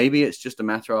 maybe it's just a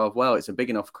matter of, well, it's a big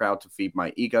enough crowd to feed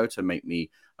my ego, to make me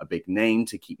a big name,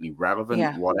 to keep me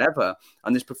relevant, whatever.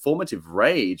 And this performative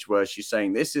rage where she's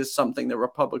saying this is something that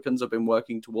Republicans have been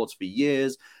working towards for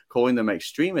years, calling them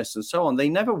extremists and so on. They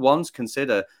never once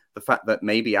consider the fact that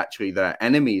maybe actually their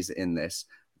enemies in this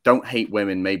don't hate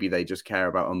women. Maybe they just care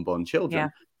about unborn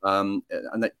children.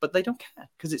 But they don't care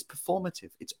because it's performative.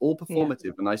 It's all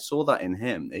performative. And I saw that in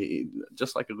him,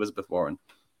 just like Elizabeth Warren.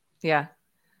 Yeah.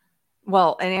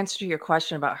 Well, in answer to your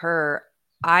question about her,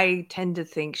 I tend to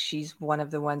think she's one of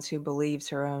the ones who believes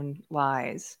her own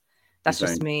lies. That's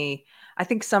just me. I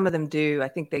think some of them do. I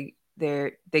think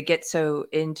they get so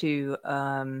into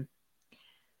how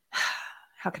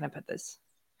can I put this?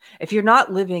 If you're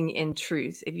not living in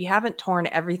truth, if you haven't torn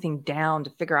everything down to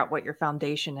figure out what your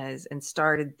foundation is and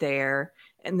started there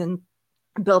and then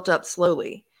built up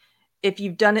slowly, if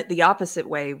you've done it the opposite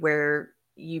way where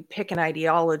you pick an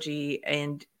ideology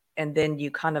and then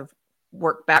you kind of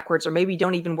work backwards, or maybe you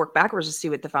don't even work backwards to see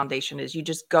what the foundation is. You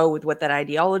just go with what that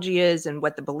ideology is and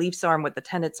what the beliefs are and what the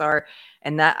tenets are.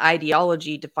 And that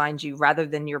ideology defines you rather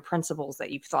than your principles that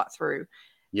you've thought through.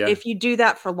 Yeah. If you do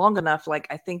that for long enough, like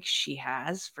I think she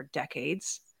has for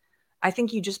decades, I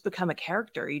think you just become a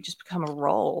character. You just become a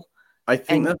role. I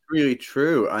think that's really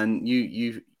true. And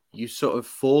you sort of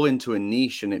fall into a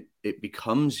niche and it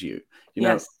becomes you. You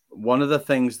know, one of the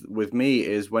things with me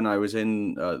is when I was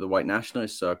in the white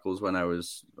nationalist circles, when I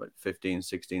was like 15,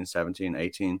 16, 17,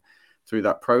 18, through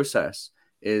that process,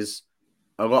 is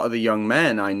a lot of the young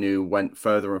men I knew went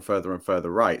further and further and further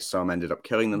right. Some ended up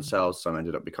killing themselves. Some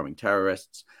ended up becoming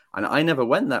terrorists. And I never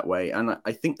went that way. And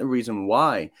I think the reason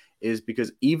why is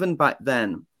because even back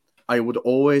then, I would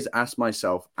always ask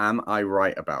myself, am I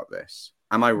right about this?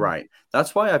 Am I right?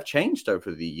 That's why I've changed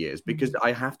over the years, because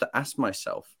I have to ask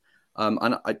myself.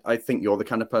 And I think you're the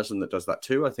kind of person that does that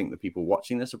too. I think the people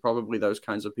watching this are probably those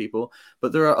kinds of people.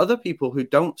 But there are other people who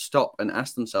don't stop and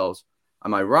ask themselves,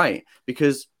 am I right?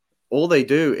 Because all they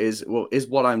do is, well, is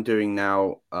what I'm doing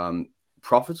now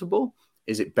profitable?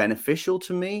 Is it beneficial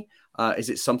to me? Is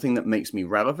it something that makes me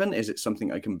relevant? Is it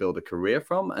something I can build a career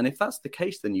from? And if that's the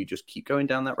case, then you just keep going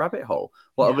down that rabbit hole.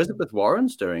 What Elizabeth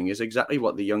Warren's doing is exactly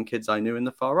what the young kids I knew in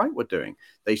the far right were doing.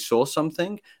 They saw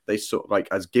something, they saw like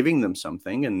as giving them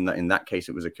something, and in that case,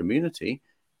 it was a community,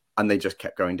 and they just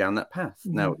kept going down that path.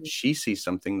 Now she sees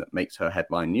something that makes her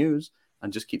headline news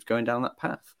and just keeps going down that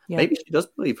path. Maybe she does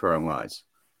believe her own lies.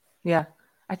 Yeah,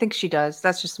 I think she does.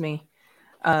 That's just me.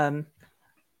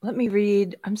 Let me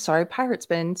read. I'm sorry, Pirate's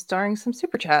been starring some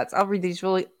super chats. I'll read these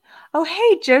really. Oh,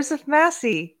 hey, Joseph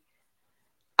Massey.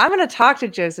 I'm going to talk to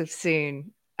Joseph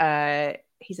soon.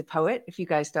 He's a poet, if you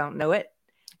guys don't know it.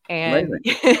 And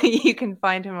you can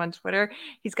find him on Twitter.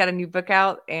 He's got a new book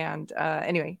out. And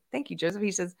anyway, thank you, Joseph.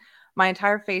 He says, my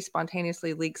entire face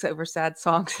spontaneously leaks over sad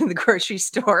songs in the grocery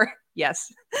store.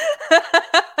 Yes.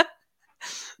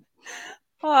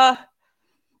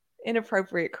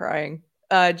 Inappropriate crying.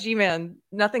 G-Man,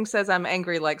 nothing says I'm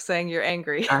angry like saying you're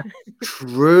angry. That's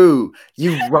true.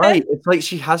 You're right. It's like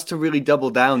she has to really double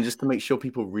down just to make sure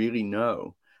people really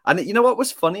know. And you know what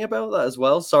was funny about that as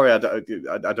well? Sorry, I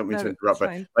don't mean to interrupt,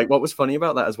 but like what was funny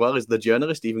about that as well is the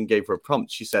journalist even gave her a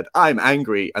prompt. She said, "I'm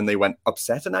angry," and they went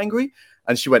upset and angry,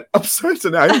 and she went upset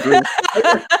and angry.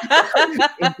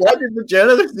 Why did the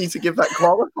journalist need to give that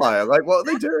qualifier? Like, what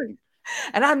are they doing?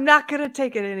 And I'm not gonna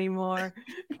take it anymore.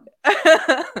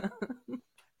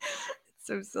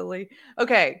 So silly.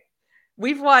 Okay.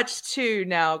 We've watched 2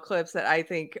 now clips that I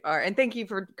think are, and thank you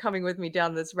for coming with me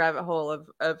down this rabbit hole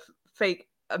of fake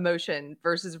emotion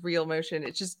versus real emotion.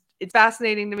 It's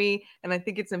fascinating to me, and I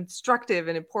think it's instructive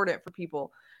and important for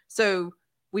people. So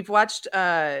we've watched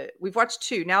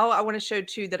 2. Now I want to show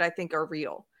 2 that I think are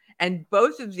real. And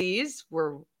both of these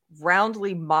were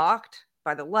roundly mocked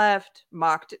by the left,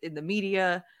 mocked in the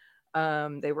media.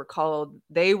 They were called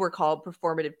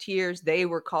performative tears. They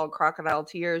were called crocodile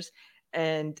tears.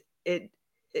 And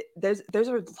those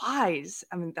are lies.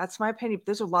 I mean, that's my opinion.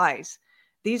 Those are lies.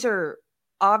 These are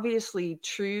obviously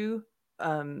true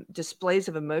displays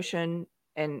of emotion,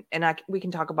 and we can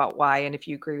talk about why and if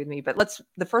you agree with me. But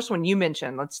the first one you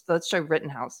mentioned. Let's show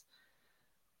Rittenhouse.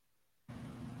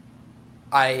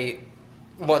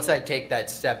 Once I take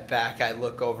that step back, I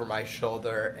look over my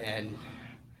shoulder and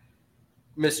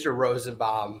Mr.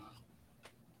 Rosenbaum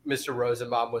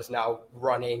was now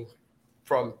running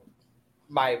from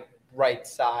my right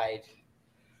side.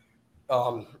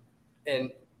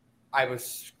 And I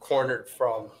was cornered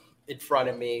from in front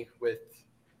of me with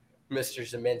Mr.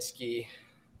 Zeminski.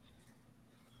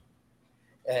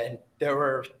 And there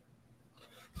were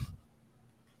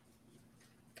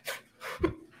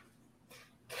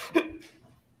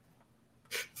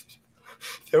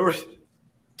there were 3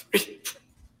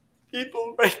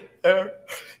 people right there.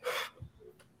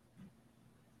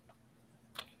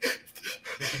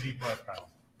 Take a deep breath, Kyle.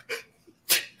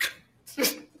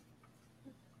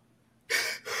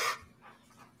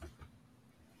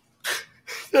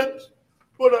 That's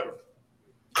what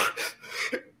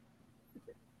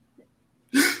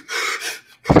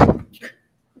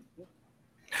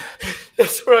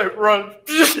that's where I run.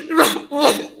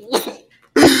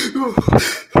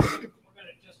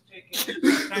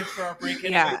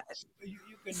 Yeah.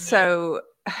 So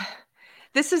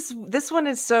this one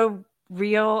is so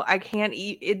real. I can't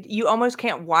eat it. You almost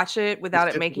can't watch it without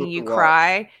it making you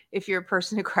cry. If you're a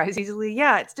person who cries easily,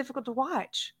 yeah, it's difficult to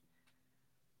watch.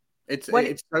 It's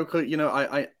so cool. You know,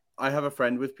 I have a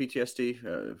friend with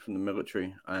PTSD from the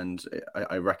military, and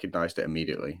I recognized it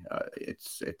immediately.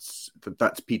 That's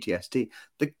PTSD.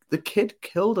 The kid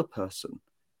killed a person,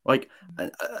 like,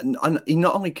 and he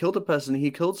not only killed a person,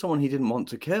 he killed someone he didn't want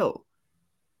to kill.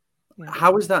 Yeah.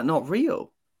 How is that not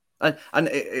real? And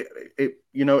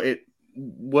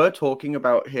we're talking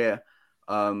about here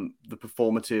the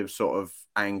performative sort of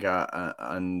anger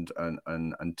and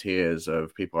tears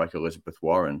of people like Elizabeth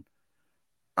Warren.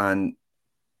 And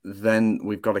then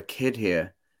we've got a kid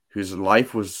here whose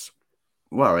life was,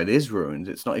 well, it is ruined.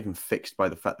 It's not even fixed by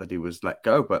the fact that he was let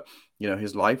go, but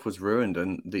his life was ruined,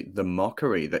 and the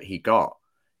mockery that he got,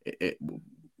 it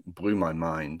blew my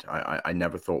mind. I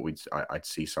never thought I'd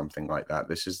see something like that.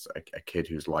 This is a kid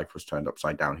whose life was turned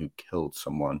upside down, who killed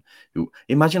someone. Who,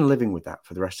 imagine living with that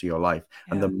for the rest of your life.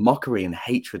 Yeah. And the mockery and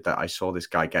hatred that I saw this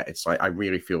guy get, it's like I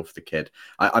really feel for the kid.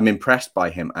 I'm impressed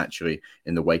by him, actually,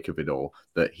 in the wake of it all,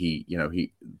 that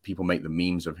people make the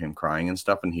memes of him crying and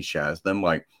stuff, and he shares them.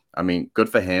 Like, I mean, good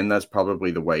for him. That's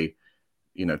probably the way,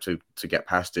 to get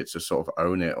past it, to sort of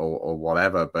own it or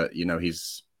whatever. But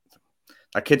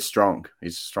that kid's strong.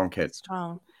 He's a strong kid.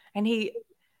 Strong. And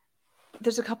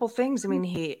there's a couple things. I mean,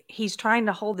 he's trying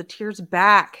to hold the tears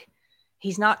back.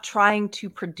 He's not trying to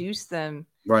produce them.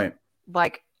 Right.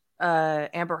 Like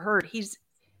Amber Heard. He's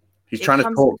trying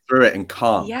to talk through it and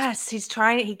can't. Yes, he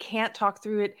can't talk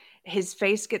through it. His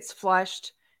face gets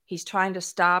flushed. He's trying to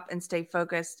stop and stay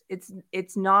focused.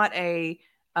 It's not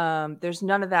there's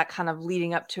none of that kind of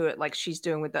leading up to it like she's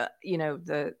doing with the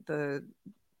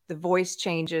voice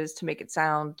changes to make it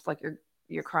sound like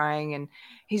you're crying, and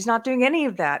he's not doing any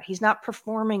of that. He's not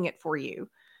performing it for you.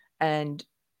 And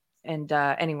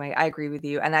anyway, I agree with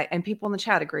you, and people in the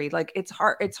chat agree. Like, it's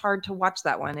hard to watch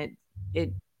that one.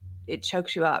 It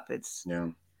chokes you up. It's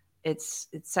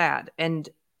sad. And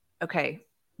okay,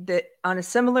 on a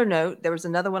similar note, there was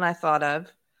another one I thought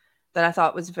of that I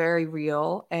thought was very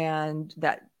real and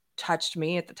that touched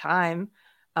me at the time,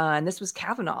 and this was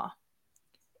Kavanaugh.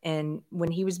 And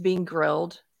when he was being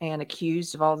grilled and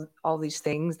accused of all these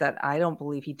things that I don't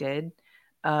believe he did,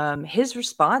 his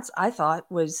response, I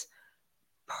thought, was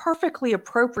perfectly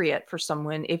appropriate for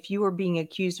someone if you are being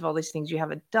accused of all these things you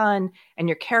haven't done, and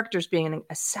your character's being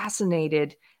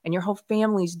assassinated, and your whole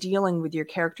family's dealing with your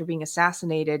character being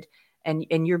assassinated, and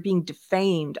you're being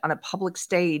defamed on a public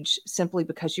stage simply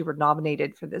because you were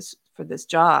nominated for this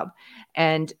job.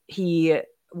 And he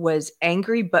was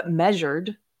angry but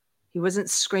measured. He wasn't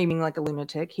screaming like a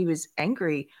lunatic. He was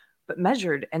angry but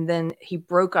measured. And then he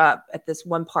broke up at this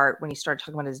one part when he started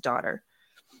talking about his daughter.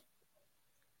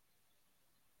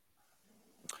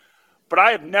 But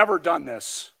I have never done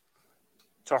this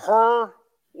to her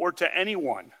or to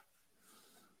anyone.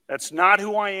 That's not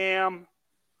who I am.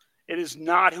 It is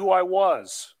not who I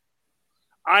was.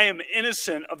 I am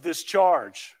innocent of this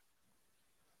charge.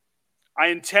 I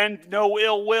intend no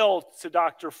ill will to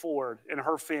Dr. Ford and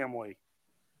her family.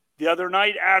 The other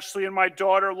night, Ashley and my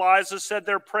daughter Liza said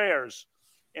their prayers.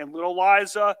 And little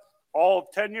Liza, all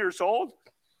of 10 years old,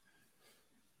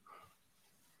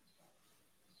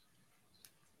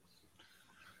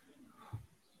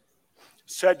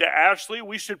 said to Ashley,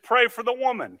 we should pray for the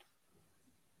woman.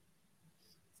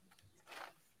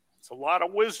 It's a lot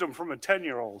of wisdom from a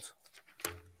 10-year-old.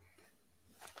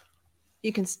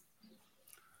 You can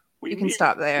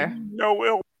stop there. No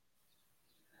ill.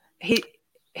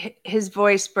 His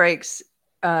voice breaks.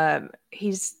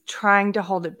 He's trying to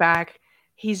hold it back.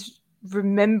 He's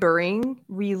reliving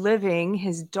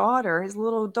his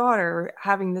little daughter,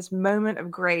 having this moment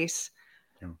of grace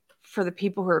for the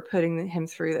people who are putting him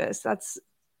through this. That's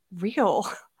real.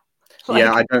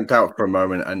 Yeah, I don't doubt for a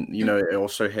moment. And, it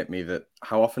also hit me that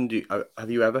how often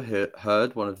have you ever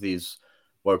heard one of these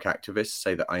woke activists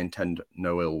say that I intend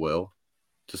no ill will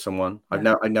to someone?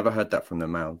 Yeah. I've never heard that from their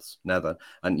mouths. Never.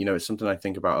 And, it's something I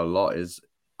think about a lot is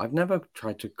I've never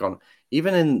tried to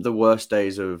even in the worst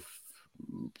days of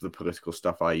the political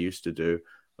stuff I used to do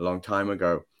a long time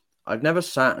ago, I've never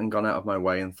sat and gone out of my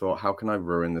way and thought, how can I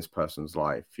ruin this person's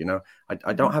life?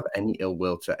 I don't have any ill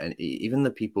will to even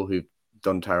the people who've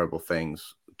done terrible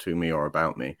things to me or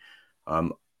about me.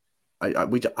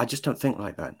 I just don't think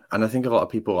like that. And I think a lot of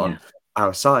people on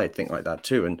our side think like that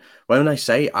too. And when I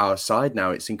say our side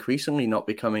now, it's increasingly not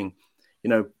becoming,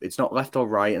 it's not left or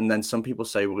right. And then some people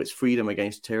say, well, it's freedom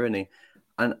against tyranny.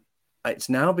 And it's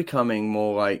now becoming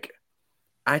more like,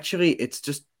 actually, it's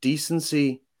just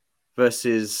decency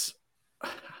versus,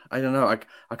 I don't know,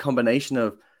 a combination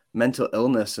of mental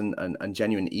illness and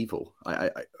genuine evil.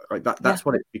 That's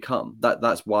what it's become.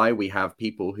 That's why we have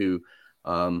people who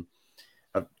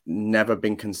have never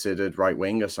been considered right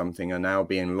wing or something are now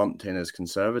being lumped in as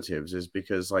conservatives, is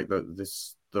because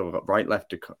the right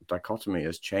left dichotomy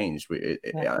has changed.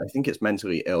 I think it's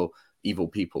mentally ill, evil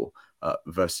people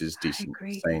versus decent,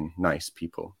 sane, nice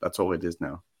people. That's all it is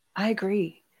now. I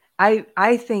agree.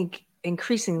 I think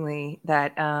increasingly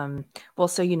that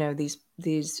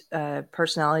these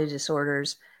personality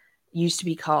disorders used to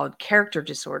be called character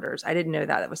disorders. I didn't know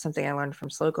that. That was something I learned from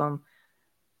Slocum.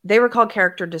 They were called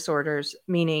character disorders,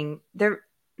 meaning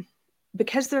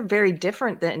because they're very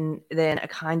different than a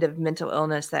kind of mental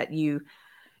illness that you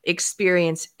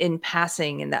experience in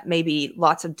passing, and that maybe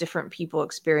lots of different people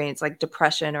experience, like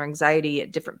depression or anxiety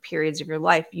at different periods of your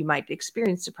life. You might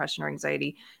experience depression or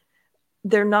anxiety.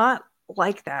 They're not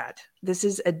like that. This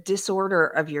is a disorder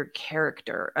of your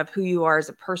character, of who you are as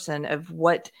a person, of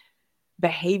what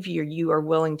behavior you are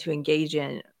willing to engage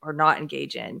in or not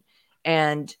engage in.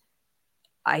 And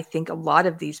I think a lot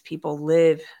of these people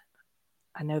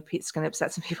I know it's going to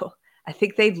upset some people. I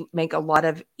think they make a lot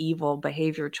of evil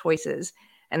behavior choices.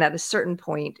 And at a certain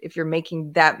point, if you're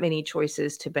making that many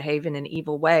choices to behave in an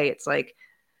evil way, it's like,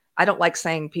 I don't like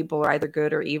saying people are either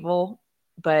good or evil,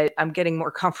 but I'm getting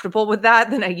more comfortable with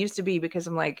that than I used to be, because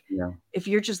I'm like, if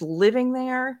you're just living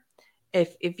there,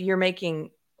 if you're making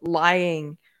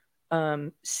lying,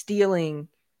 stealing,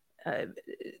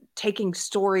 taking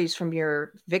stories from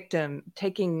your victim,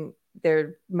 taking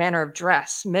their manner of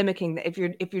dress, mimicking, if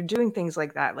you're doing things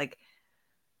like that, like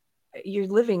you're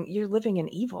living in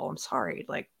evil. I'm sorry.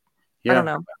 Like, I don't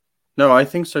know. No, I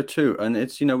think so too. And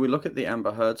it's, we look at the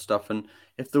Amber Heard stuff, and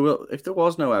if there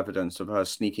was no evidence of her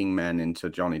sneaking men into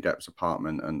Johnny Depp's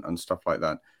apartment and stuff like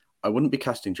that, I wouldn't be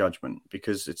casting judgment,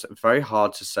 because it's very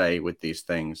hard to say with these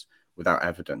things without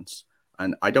evidence.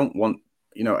 And I don't want,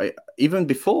 even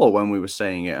before when we were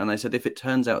saying it, and I said, if it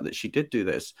turns out that she did do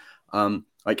this,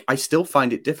 I still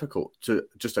find it difficult to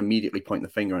just immediately point the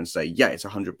finger and say, yeah, it's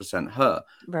 100% her.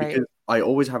 Right. Because I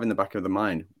always have in the back of the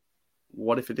mind,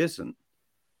 what if it isn't?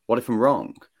 What if I'm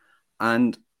wrong?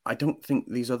 And I don't think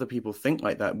these other people think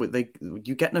like that.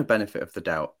 You get no benefit of the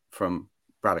doubt from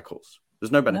radicals.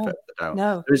 There's no benefit of the doubt.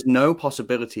 No. There's no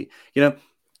possibility.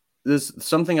 There's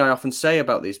something I often say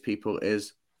about these people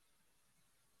is,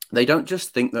 they don't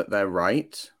just think that they're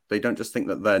right. They don't just think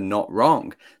that they're not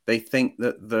wrong. They think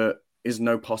that there is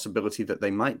no possibility that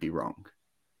they might be wrong,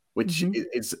 which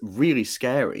is really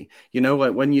scary. You know,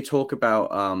 like when you talk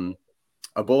about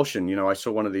abortion, you know, I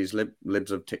saw one of these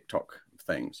libs of TikTok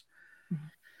things.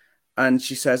 And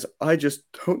she says, I just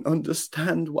don't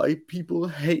understand why people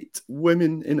hate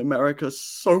women in America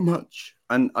so much.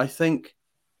 And I think,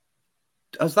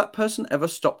 has that person ever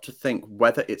stopped to think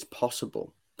whether it's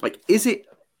possible? Like, is it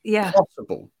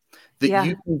possible that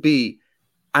you can be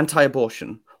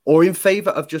anti-abortion or in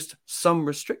favor of just some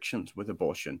restrictions with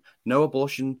abortion? No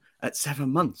abortion at 7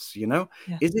 months, you know?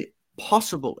 Yeah. Is it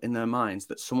possible in their minds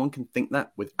that someone can think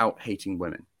that without hating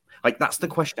women? Like, that's the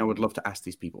question I would love to ask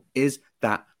these people. Is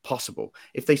that possible?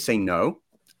 If they say no,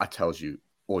 that tells you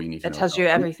all you need to know. It tells you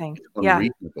everything. It's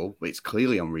unreasonable. It's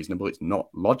clearly unreasonable. It's not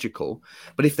logical.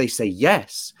 But if they say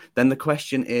yes, then the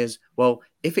question is, well,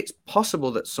 if it's possible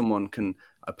that someone can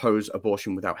oppose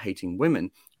abortion without hating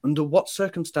women, under what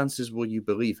circumstances will you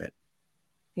believe it?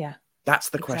 Yeah.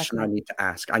 That's the question I need to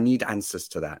ask. I need answers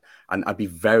to that. And I'd be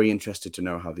very interested to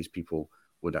know how these people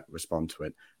would respond to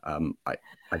it. I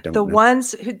don't know.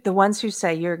 The ones who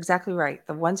say, you're exactly right.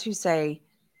 The ones who say,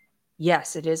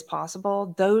 yes, it is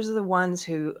possible. Those are the ones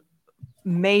who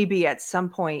maybe at some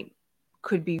point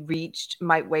could be reached,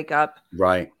 might wake up.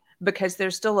 Right. Because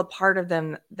there's still a part of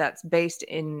them that's based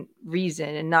in reason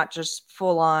and not just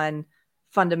full on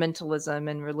fundamentalism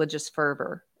and religious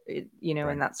fervor, you know,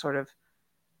 and that sort of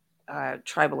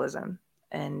tribalism.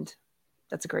 And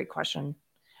that's a great question.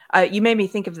 You made me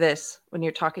think of this when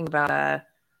you're talking about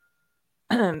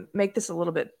make this a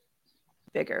little bit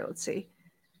bigger. Let's see.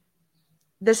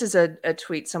 This is a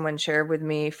tweet someone shared with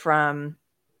me from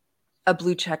a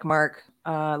blue check mark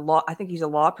law. I think he's a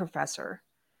law professor.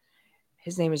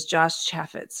 His name is Josh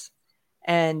Chaffetz.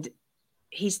 And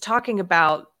he's talking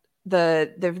about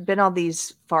there've been all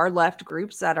these far left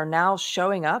groups that are now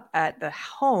showing up at the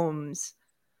homes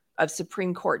of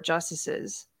Supreme Court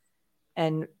justices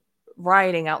and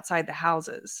rioting outside the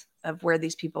houses of where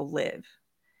these people live.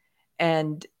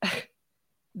 And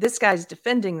this guy's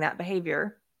defending that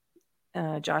behavior,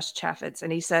 Josh Chaffetz.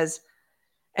 And he says,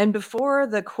 and before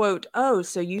the quote, oh,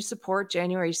 so you support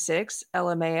January 6th,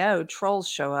 LMAO trolls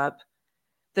show up,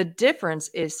 the difference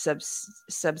is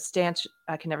substantial.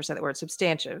 I can never say that word.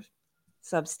 Substantive.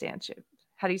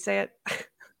 How do you say it?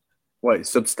 Wait,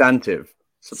 substantive.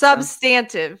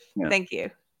 Substantive. Yeah. Thank you.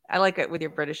 I like it with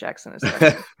your British accent.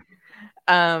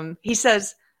 He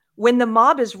says, when the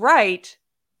mob is right,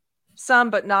 some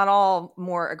but not all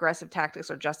more aggressive tactics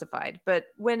are justified. But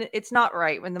when it's not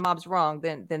right, when the mob's wrong,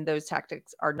 then those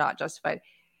tactics are not justified.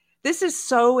 This is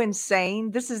so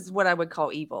insane. This is what I would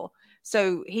call evil.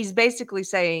 So he's basically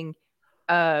saying,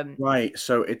 right.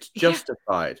 So it's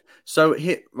justified. Yeah. So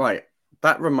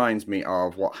that reminds me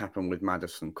of what happened with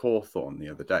Madison Cawthorn the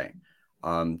other day.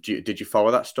 Did you follow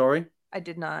that story? I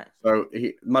did not. So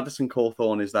Madison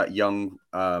Cawthorn is that young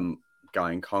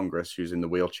guy in Congress who's in the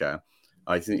wheelchair.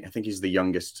 I think he's the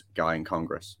youngest guy in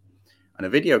Congress. And a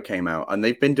video came out, and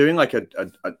they've been doing like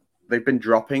they've been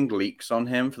dropping leaks on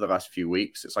him for the last few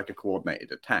weeks. It's like a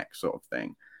coordinated attack sort of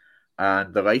thing.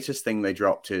 And the latest thing they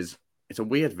dropped it's a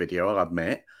weird video, I'll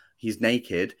admit. He's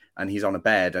naked and he's on a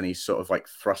bed and he's sort of like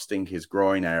thrusting his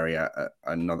groin area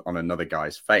on another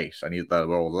guy's face, and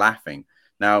they're all laughing.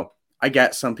 Now, I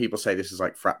get some people say this is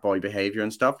like frat boy behavior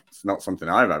and stuff. It's not something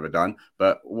I've ever done,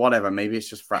 but whatever. Maybe it's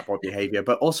just frat boy behavior,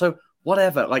 but also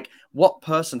whatever. Like, what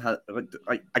person has,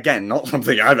 like again, not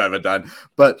something I've ever done,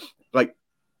 but like,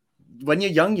 when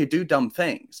you're young, you do dumb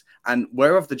things. And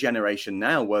we're of the generation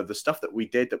now where the stuff that we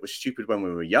did that was stupid when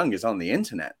we were young is on the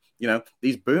internet. You know,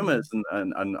 these boomers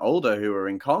and older who are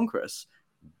in Congress,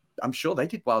 I'm sure they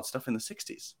did wild stuff in the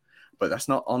 60s, but that's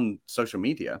not on social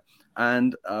media.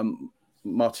 And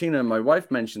Martina, my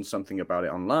wife, mentioned something about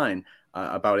it online,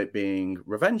 about it being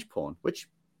revenge porn, which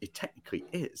it technically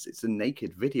is. It's a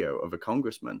naked video of a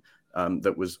congressman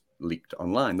that was leaked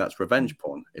online. That's revenge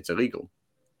porn. It's illegal.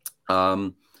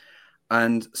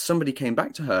 And somebody came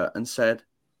back to her and said,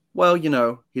 well, you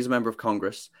know, he's a member of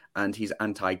Congress and he's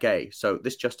anti-gay, so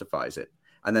this justifies it.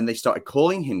 And then they started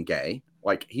calling him gay,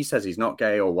 like he says he's not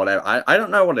gay or whatever. I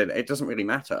don't know what it doesn't really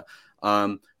matter.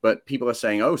 But people are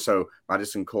saying, oh, so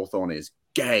Madison Cawthorn is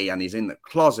gay and he's in the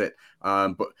closet,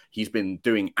 but he's been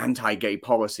doing anti-gay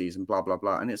policies and blah, blah,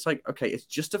 blah. And it's like, okay, it's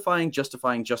justifying.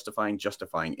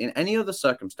 In any other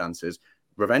circumstances,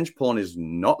 revenge porn is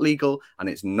not legal and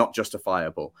it's not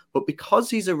justifiable. But because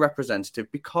he's a representative,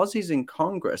 because he's in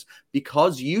Congress,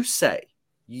 because you say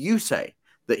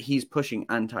that he's pushing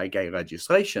anti-gay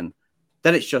legislation,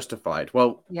 then it's justified.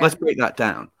 Well, let's break that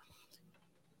down.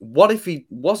 what if he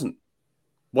wasn't?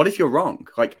 What if you're wrong?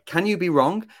 Like, can you be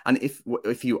wrong? And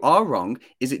if you are wrong,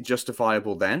 is it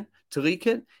justifiable then to leak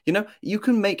it? You know, you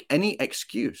can make any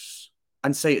excuse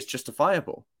and say it's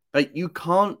justifiable. Like, you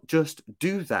can't just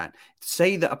do that.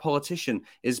 Say that a politician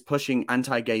is pushing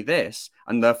anti-gay this,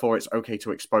 and therefore it's okay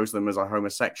to expose them as a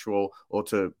homosexual or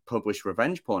to publish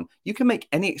revenge porn. You can make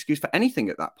any excuse for anything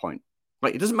at that point.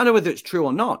 Like, it doesn't matter whether it's true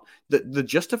or not. The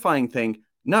justifying thing,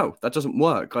 no, that doesn't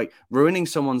work. Like, ruining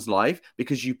someone's life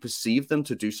because you perceive them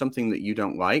to do something that you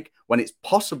don't like, when it's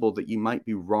possible that you might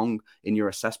be wrong in your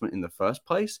assessment in the first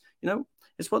place, you know,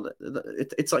 it's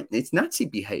like, it's Nazi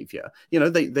behavior. You know,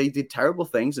 they did terrible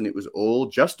things and it was all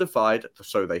justified,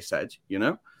 so they said, you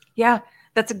know? Yeah,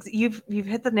 you've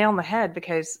hit the nail on the head,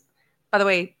 because, by the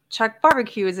way, Chuck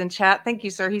Barbecue is in chat. Thank you,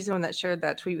 sir. He's the one that shared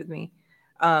that tweet with me.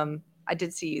 I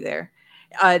did see you there.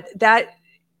 That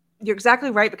you're exactly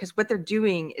right, because what they're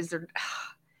doing is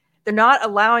they're not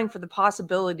allowing for the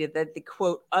possibility that the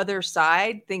quote other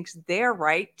side thinks they're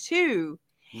right too.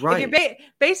 Right. If you're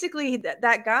basically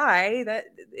that guy that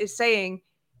is saying,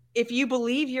 if you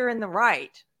believe you're in the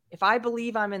right, if I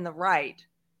believe I'm in the right,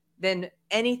 then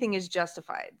anything is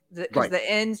justified, because the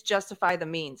ends justify the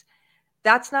means.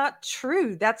 That's not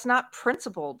true. That's not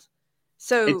principled.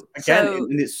 So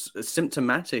it's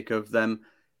symptomatic of them.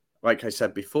 Like I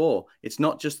said before, it's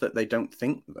not just that they don't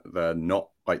think that they're not,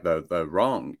 like, they're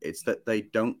wrong. It's that they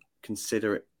don't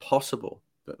consider it possible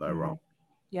that they're wrong.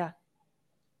 Yeah.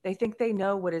 They think they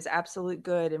know what is absolute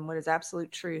good and what is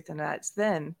absolute truth, and that's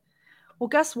them. Well,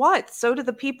 guess what? So do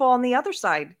the people on the other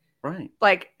side. Right.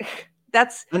 Like,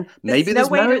 and maybe there's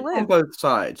no way merit to live on both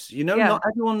sides. You know, not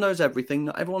everyone knows everything.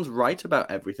 Not everyone's right about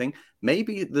everything.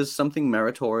 Maybe there's something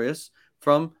meritorious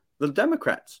from the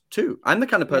Democrats too. I'm the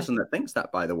kind of person that thinks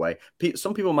that, by the way.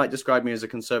 Some people might describe me as a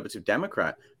conservative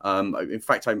Democrat. In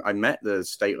fact, I met the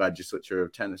state legislature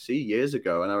of Tennessee years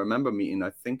ago, and I remember meeting, I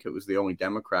think it was the only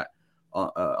Democrat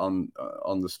on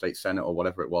the state Senate or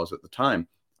whatever it was at the time.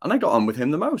 And I got on with him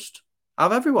the most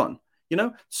out of everyone. You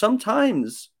know,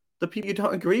 sometimes the people you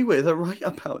don't agree with are right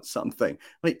about something.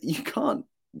 Like, you can't,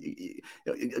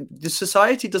 the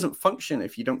society doesn't function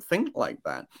if you don't think like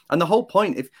that. And the whole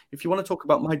point, if you want to talk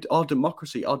about our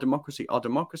democracy only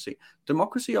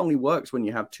works when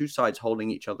you have two sides holding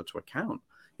each other to account.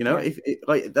 You know,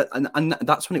 and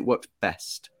that's when it works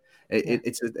best.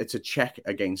 It's a check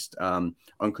against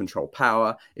uncontrolled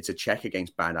power. It's a check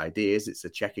against bad ideas. It's a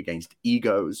check against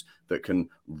egos that can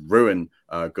ruin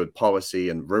good policy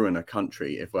and ruin a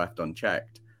country if left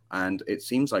unchecked. And it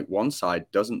seems like one side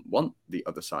doesn't want the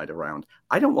other side around.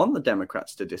 I don't want the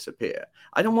Democrats to disappear.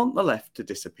 I don't want the left to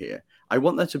disappear. I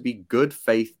want there to be good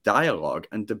faith dialogue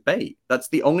and debate. That's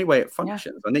the only way it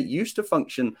functions. And it used to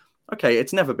function. Okay,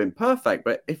 it's never been perfect,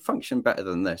 but it functioned better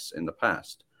than this in the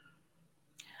past.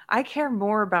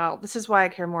 This is why I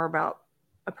care more about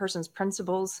a person's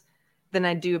principles than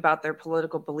I do about their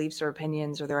political beliefs or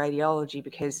opinions or their ideology,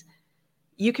 because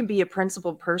you can be a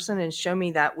principled person and show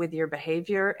me that with your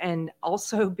behavior, and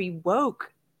also be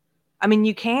woke. I mean,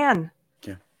 you can.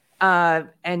 Yeah.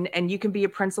 And you can be a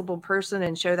principled person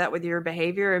and show that with your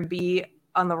behavior and be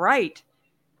on the right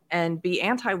and be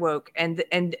anti-woke. And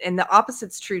the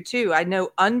opposite's true too. I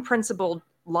know unprincipled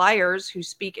liars who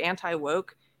speak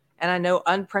anti-woke, and I know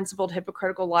unprincipled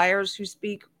hypocritical liars who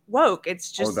speak woke.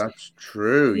 It's just, that's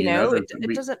true. You know, it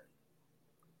doesn't.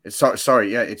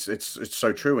 Sorry, yeah, it's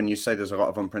so true. When you say there's a lot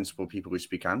of unprincipled people who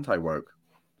speak anti-woke,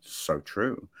 so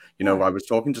true. You know, I was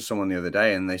talking to someone the other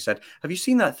day, and they said, "Have you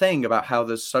seen that thing about how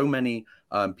there's so many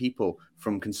people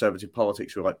from conservative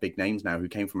politics who are like big names now who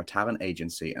came from a talent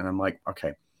agency?" And I'm like,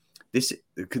 okay,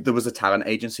 there was a talent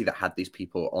agency that had these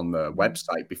people on the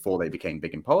website before they became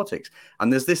big in politics.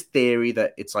 And there's this theory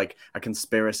that it's like a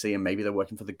conspiracy and maybe they're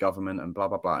working for the government and blah,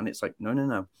 blah, blah. And it's like,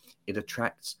 no.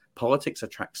 Politics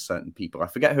attracts certain people. I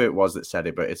forget who it was that said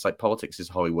it, but it's like politics is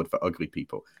Hollywood for ugly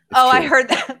people. It's true. I heard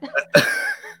that.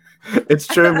 It's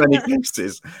true in many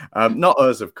cases. Not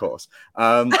us, of course.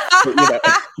 But, you know,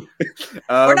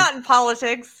 we're not in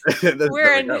politics. There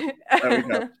we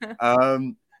go.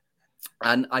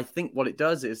 And I think what it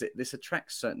does is this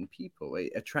attracts certain people.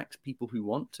 It attracts people who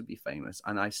want to be famous.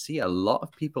 And I see a lot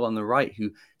of people on the right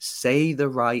who say the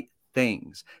right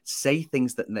things, say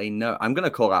things that they know. I'm going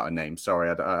to call out a name. Sorry,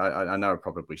 I know I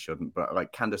probably shouldn't, but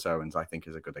like Candace Owens, I think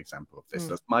is a good example of this.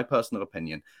 That's my personal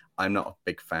opinion. I'm not a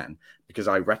big fan because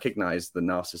I recognize the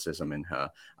narcissism in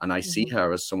her. And I see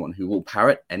her as someone who will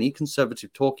parrot any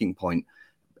conservative talking point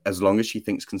as long as she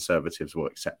thinks conservatives will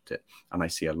accept it. And I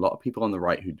see a lot of people on the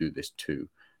right who do this too.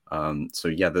 So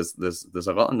yeah, there's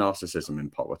a lot of narcissism in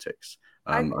politics.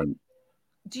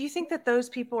 do you think that those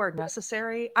people are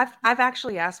necessary? I've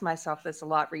actually asked myself this a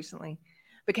lot recently,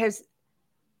 because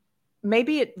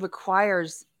maybe it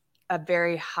requires a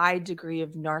very high degree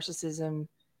of narcissism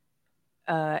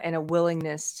and a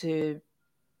willingness to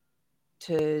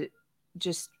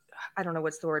just, I don't know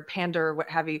what's the word, pander or what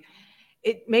have you.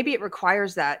 Maybe it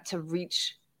requires that to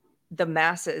reach the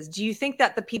masses. Do you think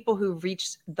that the people who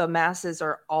reach the masses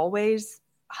are always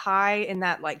high in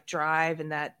that like drive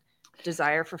and that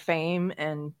desire for fame?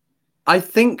 And I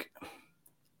think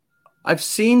I've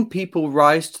seen people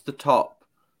rise to the top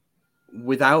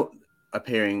without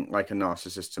appearing like a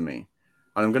narcissist to me.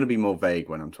 And I'm going to be more vague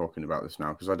when I'm talking about this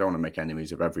now, because I don't want to make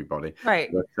enemies of everybody.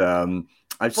 right. But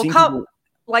I've seen people...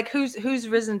 like who's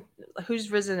risen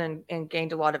and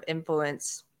gained a lot of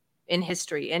influence in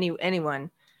history. Anyone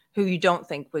who you don't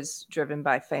think was driven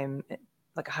by fame,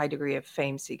 like a high degree of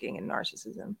fame seeking and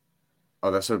narcissism.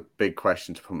 Oh, that's a big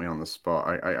question to put me on the spot.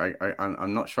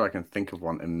 I'm not sure I can think of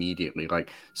one immediately.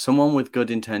 Like someone with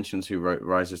good intentions who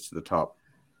rises to the top.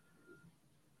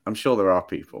 I'm sure there are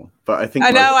people, but I think... I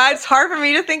know it's hard for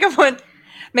me to think of one.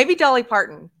 Maybe Dolly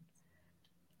Parton.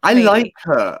 I like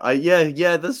her.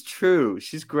 Yeah, that's true.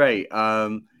 She's great.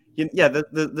 Yeah,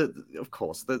 of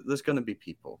course, there's going to be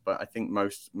people, but I think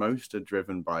most are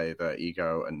driven by their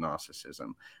ego and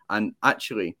narcissism. And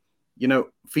actually, you know,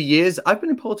 for years, I've been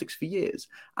in politics for years,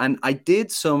 and I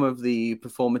did some of the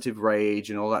performative rage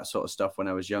and all that sort of stuff when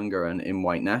I was younger and in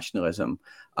white nationalism.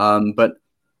 But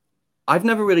I've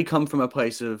never really come from a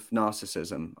place of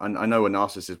narcissism, and I know a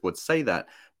narcissist would say that,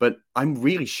 but I'm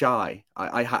really shy.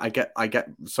 I get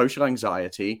social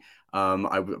anxiety.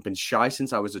 I've been shy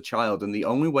since I was a child, and the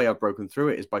only way I've broken through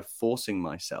it is by forcing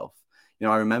myself. You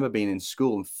know, I remember being in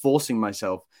school and forcing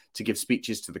myself to give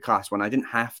speeches to the class when I didn't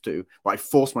have to, but I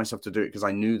forced myself to do it because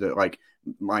I knew that like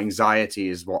my anxiety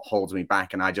is what holds me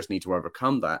back, and I just need to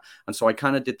overcome that. And so I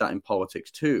kind of did that in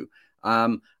politics too.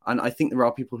 And I think there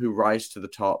are people who rise to the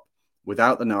top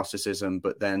without the narcissism,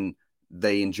 but then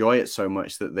they enjoy it so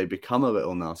much that they become a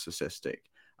little narcissistic.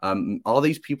 Are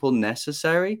these people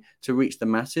necessary to reach the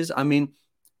masses? I mean,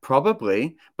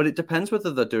 probably, but it depends whether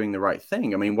they're doing the right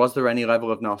thing. I mean, was there any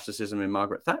level of narcissism in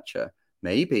Margaret Thatcher?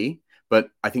 Maybe, but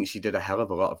I think she did a hell of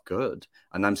a lot of good.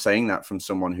 And I'm saying that from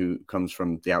someone who comes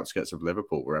from the outskirts of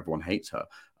Liverpool, where everyone hates her.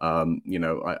 You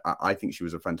know, I think she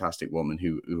was a fantastic woman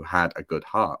who had a good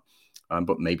heart.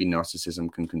 But maybe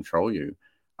narcissism can control you.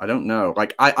 I don't know.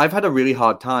 Like I've had a really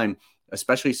hard time,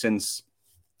 especially since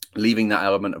leaving that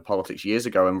element of politics years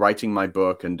ago and writing my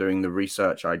book and doing the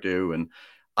research I do. And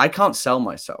I can't sell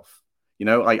myself. You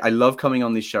know, I love coming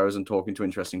on these shows and talking to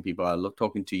interesting people. I love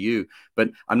talking to you,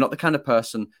 but I'm not the kind of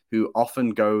person who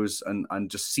often goes and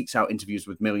just seeks out interviews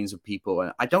with millions of people.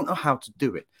 And I don't know how to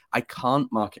do it. I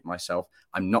can't market myself.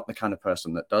 I'm not the kind of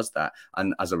person that does that.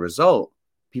 And as a result,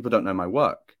 people don't know my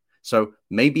work. So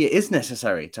maybe it is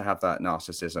necessary to have that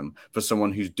narcissism for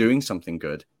someone who's doing something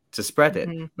good to spread it.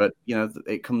 Mm-hmm. But, you know,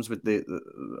 it comes with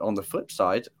on the flip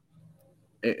side,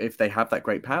 if they have that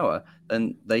great power,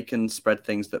 then they can spread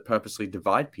things that purposely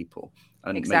divide people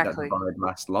and make that divide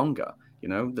last longer. You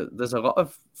know, there's a lot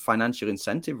of financial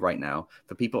incentive right now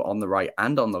for people on the right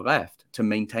and on the left to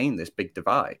maintain this big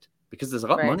divide because there's a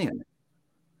lot of money in it.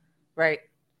 Right.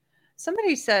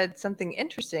 Somebody said something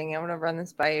interesting. I want to run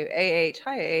this by you. AH.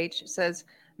 Hi, AH. It says,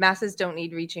 masses don't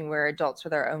need reaching where adults for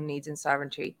their own needs and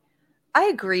sovereignty. I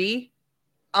agree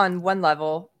on one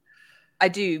level. I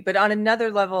do. But on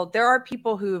another level, there are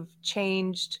people who've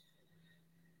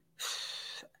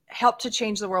helped to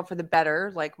change the world for the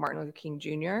better, like Martin Luther King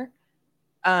Jr.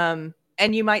 And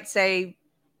you might say,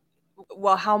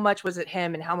 well, how much was it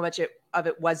him and how much of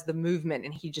it was the movement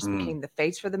and he just became the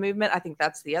face for the movement? I think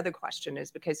that's the other question, is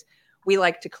because we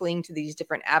like to cling to these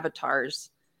different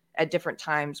avatars at different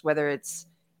times, whether it's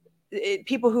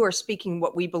people who are speaking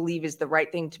what we believe is the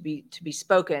right thing to be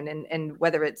spoken, and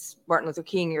whether it's Martin Luther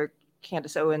King or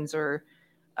Candace Owens or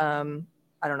I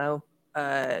don't know,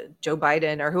 Joe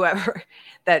Biden or whoever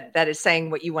that is saying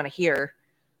what you want to hear,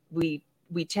 we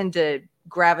tend to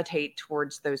gravitate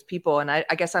towards those people. And I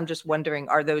guess I'm just wondering,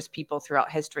 are those people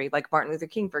throughout history, like Martin Luther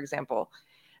King, for example,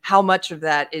 how much of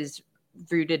that is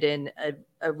rooted in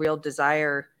a real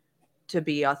desire to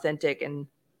be authentic and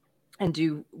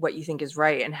do what you think is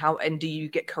right? And do you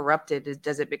get corrupted?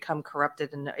 Does it become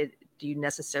corrupted? And do you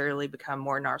necessarily become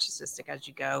more narcissistic as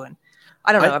you go? And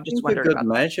I don't know. I'm just wondering. A good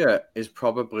measure is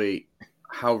probably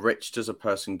how rich does a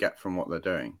person get from what they're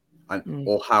doing, and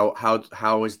or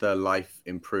how is their life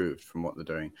improved from what they're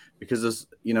doing? Because there's,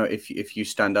 you know, if you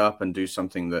stand up and do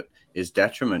something that is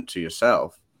detriment to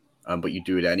yourself, but you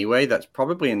do it anyway, that's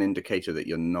probably an indicator that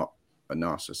you're not a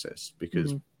narcissist.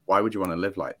 Because why would you want to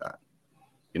live like that?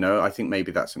 I think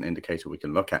maybe that's an indicator we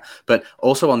can look at. But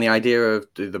also on the idea of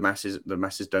the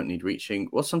masses don't need reaching.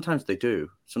 Well, sometimes they do.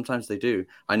 Sometimes they do.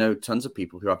 I know tons of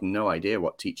people who have no idea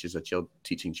what teachers are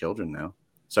teaching children now.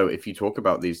 So if you talk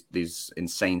about these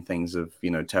insane things of,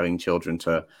 telling children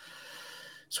to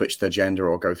switch their gender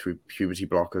or go through puberty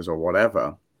blockers or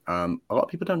whatever, a lot of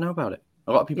people don't know about it.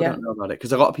 A lot of people don't know about it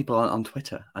because a lot of people aren't on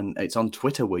Twitter, and it's on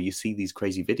Twitter where you see these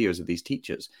crazy videos of these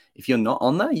teachers. If you're not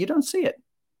on there, you don't see it.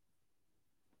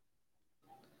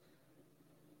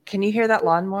 Can you hear that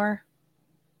lawnmower?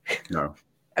 No.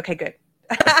 Okay, good.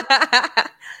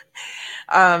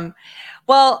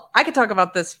 Well, I could talk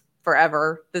about this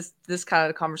forever. This kind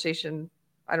of conversation,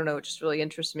 I don't know, it just really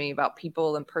interests me about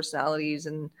people and personalities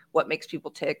and what makes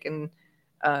people tick, and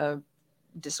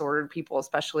disordered people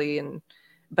especially.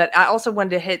 But I also wanted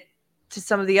to hit to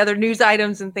some of the other news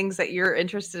items and things that you're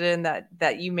interested in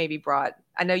that you maybe brought.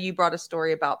 I know you brought a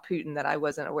story about Putin that I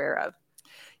wasn't aware of.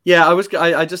 Yeah,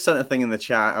 I just sent a thing in the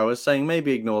chat. I was saying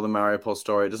maybe ignore the Mariupol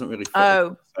story. It doesn't really fit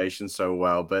the conversation so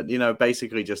well. But,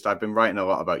 basically just I've been writing a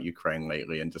lot about Ukraine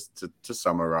lately. And just to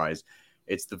summarize,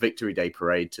 it's the Victory Day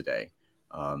parade today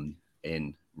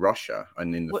in Russia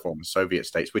and in the former Soviet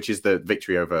states, which is the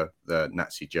victory over the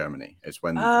Nazi Germany. It's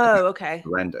when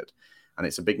surrendered. And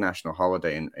it's a big national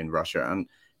holiday in Russia. And,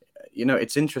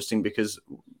 it's interesting because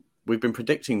we've been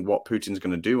predicting what Putin's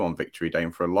going to do on Victory Day.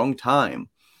 And for a long time,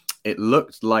 it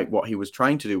looked like what he was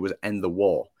trying to do was end the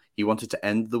war. He wanted to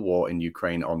end the war in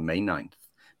Ukraine on May 9th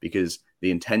because the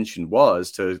intention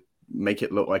was to make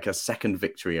it look like a second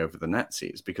victory over the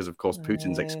Nazis. Because, of course,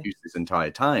 Putin's excuse this entire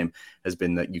time has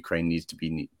been that Ukraine needs to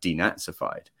be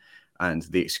denazified. And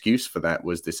the excuse for that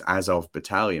was this Azov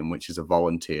battalion, which is a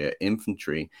volunteer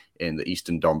infantry in the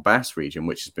eastern Donbass region,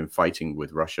 which has been fighting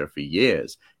with Russia for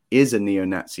years, is a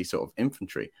neo-Nazi sort of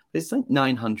infantry. It's like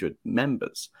 900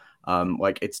 members.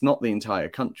 It's not the entire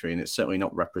country, and it's certainly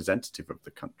not representative of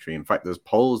the country. In fact, there's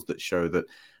polls that show that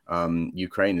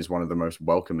Ukraine is one of the most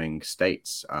welcoming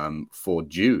states for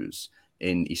Jews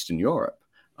in Eastern Europe.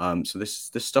 So this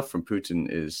stuff from Putin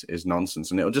is nonsense,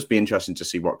 and it'll just be interesting to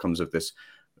see what comes of this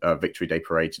Victory Day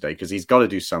parade today, because he's got to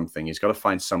do something. He's got to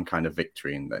find some kind of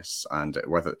victory in this, and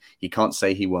whether he can't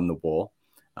say he won the war.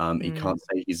 He can't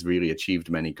say he's really achieved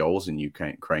many goals in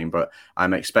Ukraine, but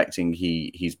I'm expecting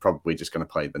he's probably just going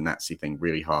to play the Nazi thing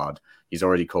really hard. He's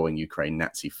already calling Ukraine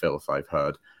Nazi filth, I've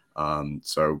heard.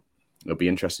 So it'll be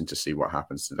interesting to see what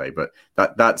happens today. But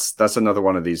that's another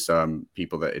one of these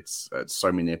people that it's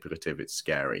so manipulative, it's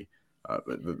scary.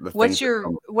 What's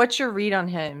your read on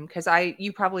him? Because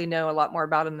you probably know a lot more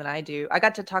about him than I do. I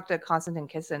got to talk to Konstantin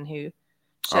Kisin, who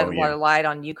shed a lot of light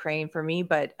on Ukraine for me,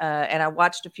 but and I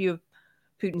watched a few of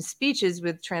Putin's speeches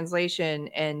with translation,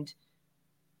 and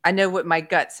I know what my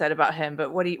gut said about him,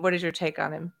 but what is your take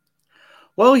on him?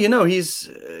 Well, he's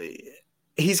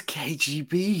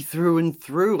KGB through and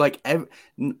through.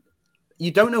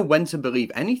 You don't know when to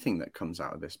believe anything that comes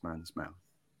out of this man's mouth.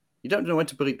 You don't know when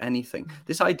to believe anything.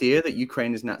 This idea that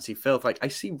Ukraine is Nazi filth, I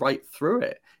see right through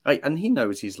it. And he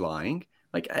knows he's lying.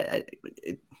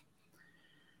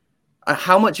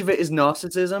 How much of it is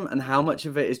narcissism and how much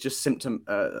of it is just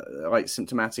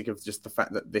symptomatic of just the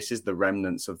fact that this is the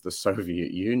remnants of the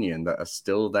Soviet Union that are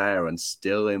still there and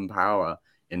still in power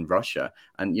in Russia.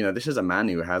 And, this is a man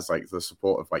who has the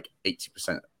support of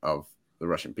 80% of the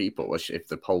Russian people, which if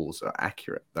the polls are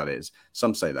accurate, that is.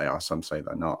 Some say they are, some say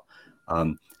they're not.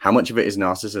 How much of it is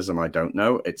narcissism, I don't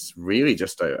know. It's really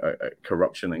just a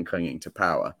corruption and clinging to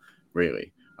power,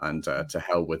 really. And to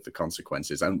hell with the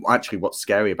consequences. And actually, what's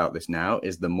scary about this now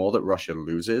is the more that Russia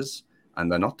loses,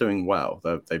 and they're not doing well.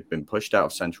 They've been pushed out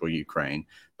of central Ukraine.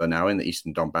 They're now in the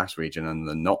eastern Donbass region, and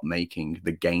they're not making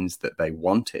the gains that they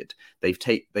wanted.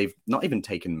 They've not even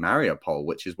taken Mariupol,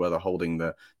 which is where they're holding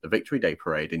the Victory Day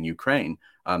parade in Ukraine.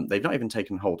 They've not even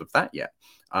taken hold of that yet.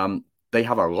 They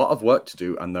have a lot of work to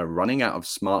do, and they're running out of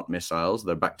smart missiles.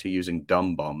 They're back to using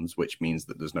dumb bombs, which means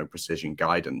that there's no precision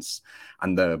guidance.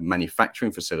 And the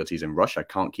manufacturing facilities in Russia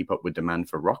can't keep up with demand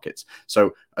for rockets.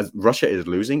 So as Russia is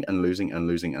losing and losing and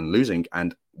losing and losing.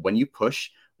 And when you push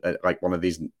one of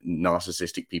these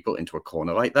narcissistic people into a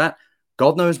corner like that,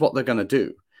 God knows what they're going to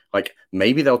do.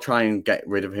 Maybe they'll try and get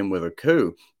rid of him with a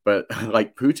coup, but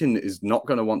Putin is not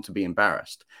going to want to be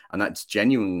embarrassed. And that's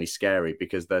genuinely scary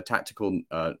because their tactical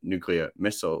nuclear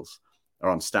missiles are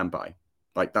on standby.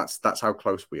 That's how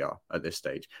close we are at this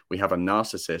stage. We have a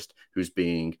narcissist who's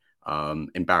being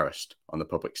embarrassed on the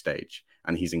public stage,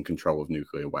 and he's in control of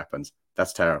nuclear weapons.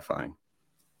 That's terrifying.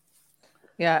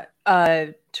 Yeah.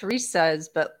 Therese says,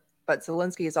 but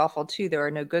Zelensky is awful too. There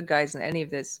are no good guys in any of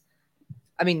this.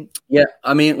 I mean, yeah,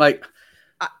 I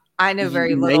know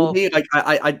very little. Maybe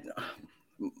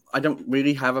don't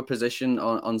really have a position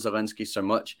on Zelensky so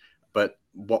much, but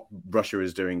what Russia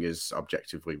is doing is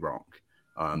objectively wrong.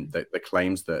 The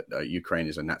claims that Ukraine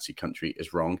is a Nazi country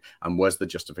is wrong. And where's the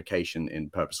justification in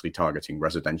purposely targeting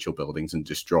residential buildings and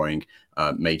destroying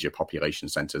major population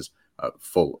centers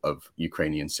full of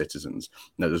Ukrainian citizens?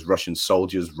 Now, there's Russian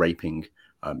soldiers raping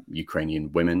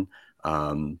Ukrainian women.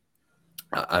 I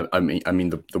mean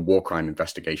the war crime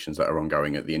investigations that are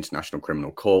ongoing at the International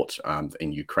Criminal Court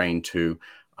in Ukraine too.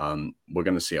 We're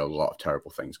going to see a lot of terrible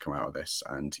things come out of this.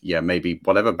 And yeah, maybe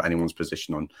whatever anyone's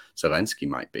position on Zelensky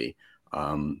might be,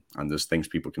 and there's things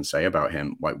people can say about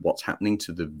him, like what's happening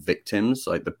to the victims,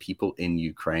 like the people in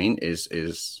Ukraine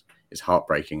is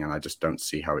heartbreaking, and I just don't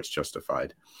see how it's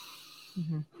justified.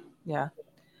 Mm-hmm. Yeah.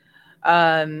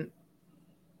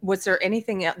 Was there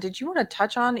anything else? Did you want to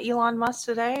touch on Elon Musk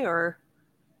today, or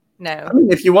no? I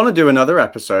mean, if you want to do another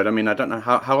episode, I mean, I don't know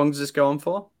how long does this go on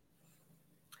for?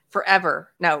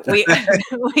 Forever. No,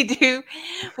 we do.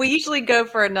 We usually go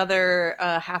for another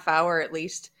half hour at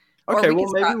least. Okay,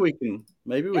 well,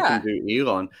 maybe we can do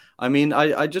Elon. I mean,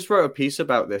 I just wrote a piece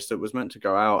about this that was meant to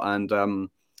go out, and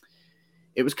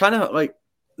it was kind of like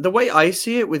the way I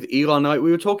see it with Elon. Like we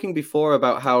were talking before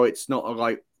about how it's not a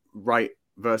like right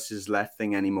versus left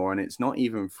thing anymore, and it's not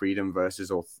even freedom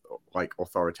versus like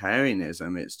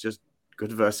authoritarianism. It's just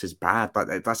good versus bad.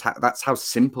 But that's how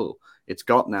simple it's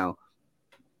got now,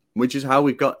 which is how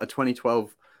we've got a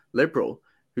 2012 liberal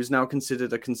who's now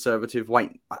considered a conservative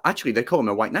white. Actually, they call him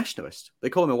a white nationalist. They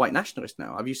call him a white nationalist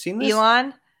now. Have you seen this?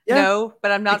 Elon? Yeah. No,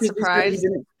 but I'm not surprised. He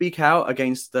didn't speak out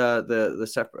against the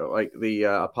separate, like the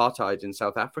apartheid in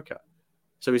South Africa.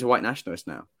 So he's a white nationalist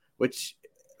now, which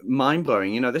mind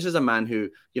blowing. You know, this is a man who,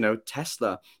 you know,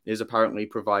 Tesla is apparently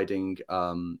providing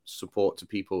support to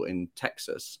people in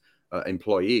Texas,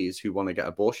 employees who want to get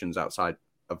abortions outside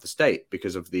of the state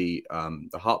because of the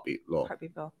heartbeat law.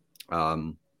 Heartbeat bill.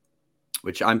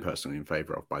 Which I'm personally in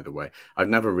favor of, by the way. I've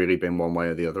never really been one way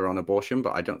or the other on abortion,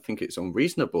 but I don't think it's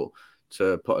unreasonable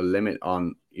to put a limit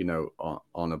on, you know,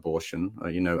 on abortion,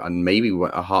 you know, and maybe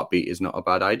a heartbeat is not a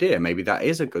bad idea. Maybe that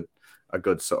is a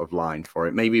good sort of line for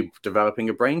it. Maybe developing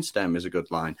a brainstem is a good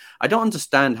line. I don't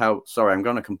understand how, sorry, I'm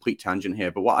going on a complete tangent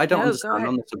here, but what I don't understand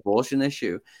on this abortion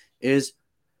issue is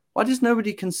why does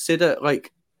nobody consider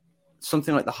like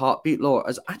something like the heartbeat law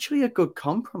as actually a good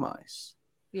compromise?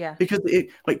 Yeah, because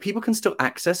people can still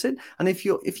access it, and if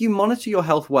you monitor your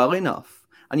health well enough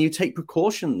and you take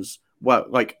precautions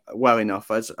well enough,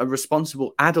 as a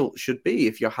responsible adult should be,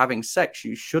 if you're having sex,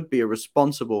 you should be a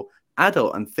responsible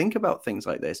adult and think about things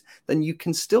like this. Then you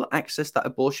can still access that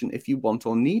abortion if you want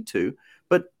or need to,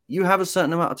 but you have a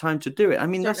certain amount of time to do it. I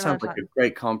mean, that sounds like a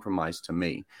great compromise to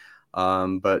me.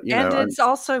 But you know, it's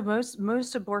also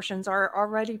most abortions are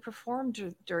already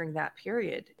performed during that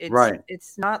period. It's right.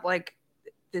 It's not like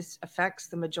this affects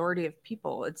the majority of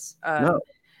people. It's no.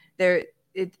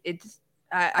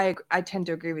 I tend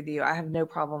to agree with you. I have no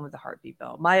problem with the heartbeat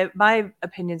bill. My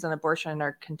opinions on abortion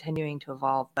are continuing to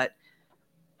evolve, but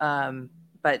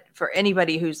for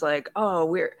anybody who's like, oh,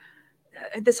 we're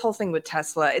this whole thing with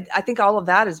Tesla, I think all of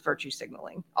that is virtue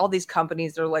signaling. All these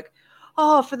companies are like,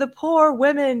 oh, for the poor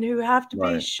women who have to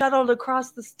be shuttled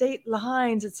across the state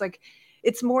lines. It's like,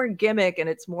 it's more gimmick and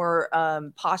it's more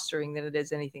posturing than it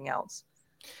is anything else.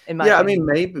 I mean,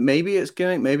 maybe it's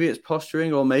gimmick, maybe it's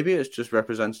posturing, or maybe it's just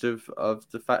representative of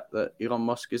the fact that Elon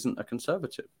Musk isn't a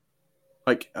conservative,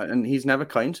 and he's never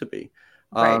claimed to be,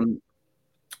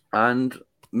 and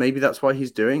maybe that's why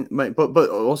he's doing. But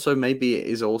also maybe it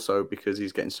is also because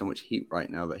he's getting so much heat right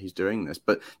now that he's doing this.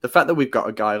 But the fact that we've got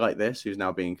a guy like this who's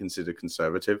now being considered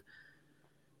conservative,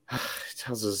 it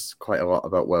tells us quite a lot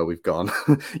about where we've gone.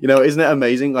 You know, isn't it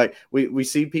amazing? Like we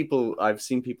see people, I've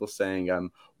seen people saying,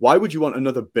 why would you want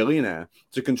another billionaire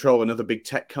to control another big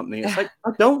tech company? It's like, I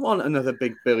don't want another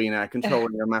big billionaire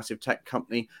controlling a massive tech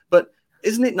company, but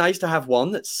isn't it nice to have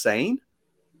one that's sane?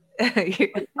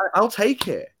 I'll take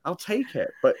it.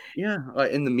 But yeah,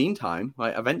 like in the meantime,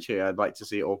 like eventually I'd like to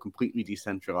see it all completely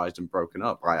decentralized and broken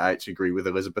up. I actually agree with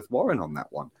Elizabeth Warren on that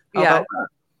one. How about that?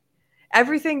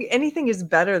 Anything is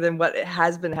better than what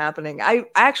has been happening. I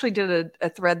actually did a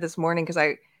thread this morning because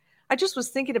I just was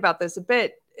thinking about this a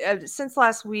bit since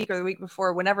last week or the week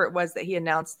before, whenever it was that he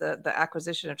announced the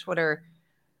acquisition of Twitter.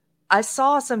 I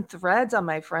saw some threads on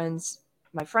my friends'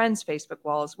 Facebook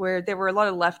walls where there were a lot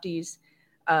of lefties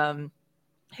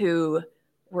who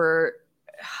were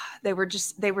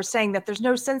saying that there's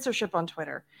no censorship on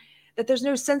Twitter, that there's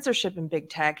no censorship in big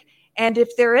tech. And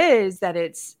if there is, that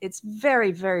it's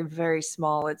very, very, very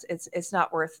small. It's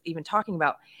not worth even talking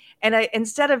about. And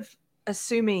instead of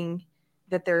assuming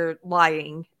that they're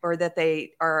lying or that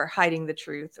they are hiding the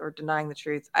truth or denying the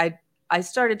truth, I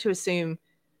started to assume,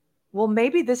 well,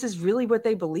 maybe this is really what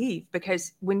they believe,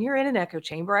 because when you're in an echo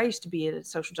chamber, I used to be in a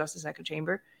social justice echo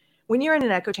chamber. When you're in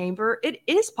an echo chamber, it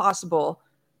is possible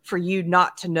for you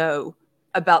not to know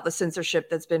about the censorship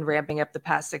that's been ramping up the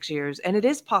past 6 years. And it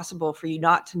is possible for you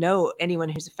not to know anyone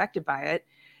who's affected by it.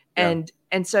 Yeah.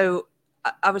 And so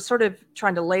I was sort of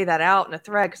trying to lay that out in a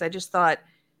thread, because I just thought,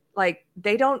 like,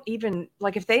 they don't even,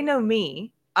 like, if they know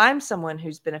me, I'm someone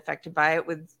who's been affected by it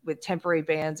with temporary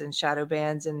bans and shadow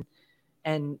bans and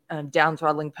down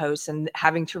throttling posts and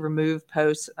having to remove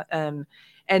posts. And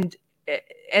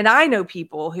I know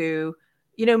people who,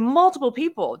 multiple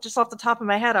people, just off the top of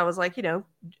my head, I was like, Drunk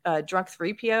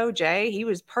 3PO, Jay, he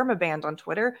was permabanned on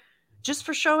Twitter just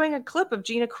for showing a clip of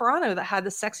Gina Carano that had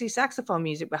the sexy saxophone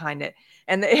music behind it.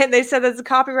 And they said that's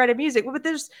copyrighted music. But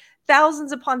there's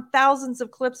thousands upon thousands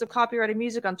of clips of copyrighted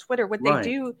music on Twitter. What they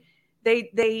do,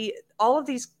 they all of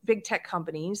these big tech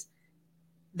companies,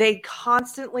 they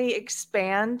constantly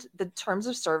expand the terms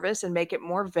of service and make it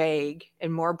more vague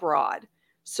and more broad,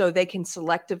 so they can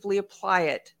selectively apply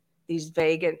it, these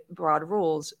vague and broad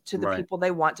rules, to the people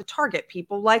they want to target.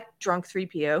 People like Drunk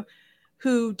 3PO,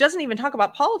 who doesn't even talk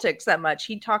about politics that much.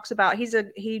 He talks about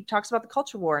he talks about the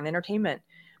culture war and entertainment,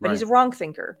 but he's a wrong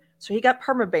thinker. So he got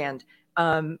permabanned.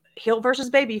 Heel versus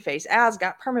Babyface, Az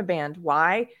got permabanned.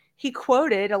 Why? He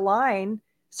quoted a line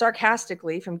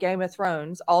sarcastically from Game of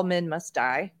Thrones, "All men must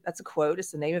die." That's a quote.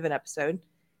 It's the name of an episode.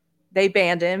 They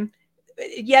banned him.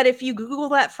 Yet if you Google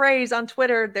that phrase on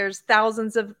Twitter, there's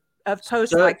thousands of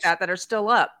posts like that are still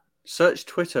up. Search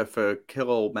Twitter for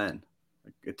 "kill all men."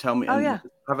 Tell me,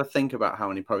 have a think about how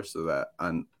many posts are there.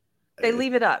 And they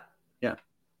leave it up. Yeah.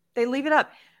 They leave it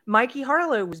up. Mikey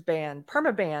Harlow was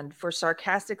permabanned for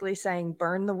sarcastically saying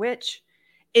 "burn the witch"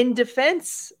 in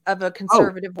defense of a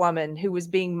conservative woman who was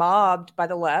being mobbed by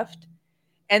the left.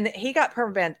 And he got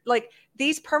permabanned. Like,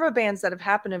 these permabans that have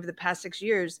happened over the past 6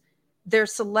 years, they're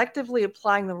selectively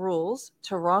applying the rules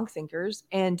to wrong thinkers.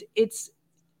 And it's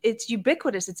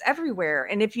ubiquitous. It's everywhere.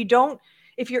 And if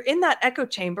you're in that echo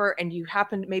chamber and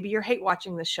maybe you're hate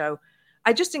watching the show,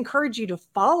 I just encourage you to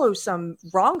follow some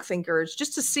wrong thinkers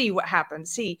just to see what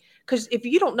happens. Because if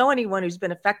you don't know anyone who's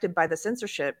been affected by the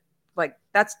censorship, like,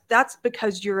 that's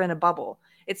because you're in a bubble.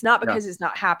 It's not because it's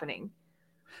not happening.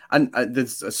 And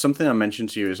there's something I mentioned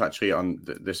to you is actually on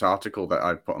this article that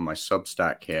I put on my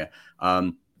Substack here.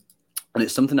 And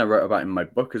it's something I wrote about in my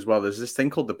book as well. There's this thing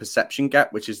called the perception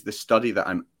gap, which is this study that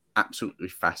I'm absolutely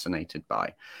fascinated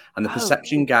by. And the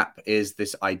perception gap is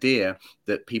this idea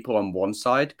that people on one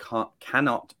side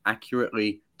cannot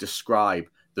accurately describe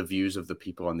the views of the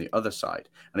people on the other side.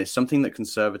 And it's something that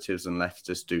conservatives and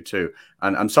leftists do too.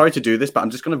 And I'm sorry to do this, but I'm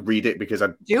just going to read it because I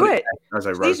do it as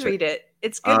I wrote Please read it.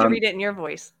 It's good to read it in your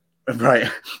voice.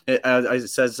 Right. It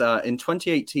says, in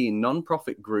 2018,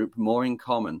 nonprofit group More in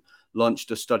Common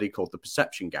launched a study called The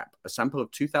Perception Gap. A sample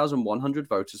of 2,100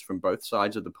 voters from both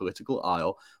sides of the political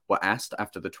aisle were asked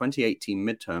after the 2018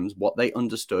 midterms what they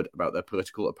understood about their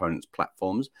political opponents'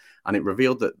 platforms, and it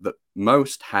revealed that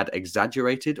most had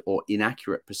exaggerated or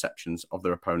inaccurate perceptions of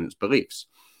their opponents' beliefs.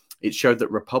 It showed that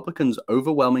Republicans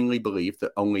overwhelmingly believed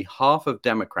that only half of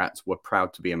Democrats were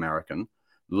proud to be American,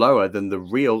 lower than the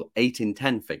real 8 in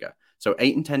 10 figure. So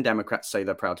 8 in 10 Democrats say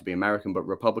they're proud to be American, but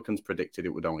Republicans predicted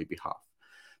it would only be half.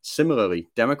 Similarly,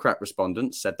 Democrat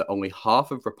respondents said that only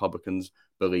half of Republicans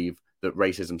believe that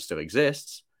racism still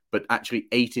exists, but actually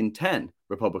 8 in 10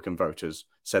 Republican voters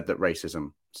said that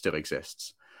racism still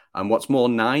exists. And what's more,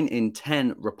 9 in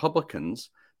 10 Republicans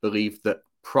believe that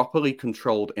properly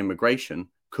controlled immigration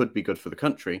could be good for the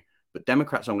country, but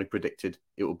Democrats only predicted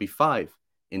it would be 5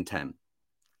 in 10.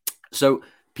 So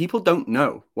people don't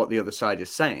know what the other side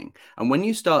is saying. And when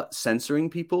you start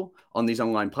censoring people on these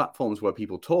online platforms where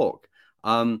people talk,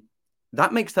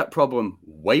 that makes that problem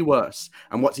way worse.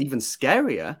 And what's even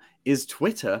scarier is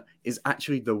Twitter is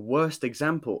actually the worst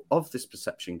example of this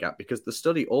perception gap, because the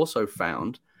study also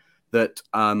found that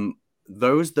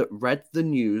those that read the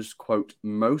news, quote,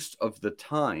 most of the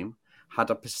time had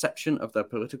a perception of their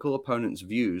political opponent's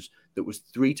views that was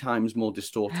 3 times more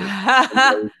distorted than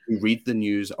those who read the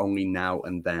news only now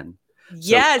and then.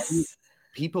 Yes. So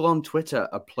people on Twitter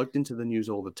are plugged into the news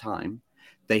all the time.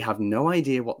 They have no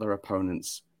idea what their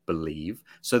opponents believe.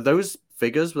 So those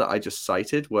figures that I just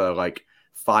cited were like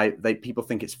 5. People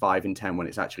think it's 5 in 10 when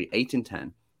it's actually 8 in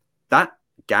 10. That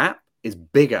gap is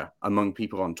bigger among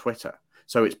people on Twitter.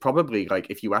 So it's probably like,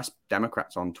 if you ask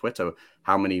Democrats on Twitter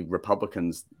how many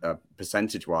Republicans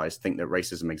percentage-wise think that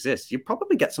racism exists, you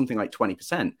probably get something like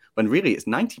 20%, when really it's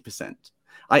 90%.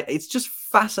 It's just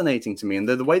fascinating to me. And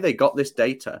the way they got this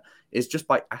data is just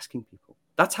by asking people.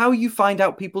 That's how you find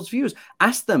out people's views.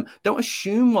 Ask them. Don't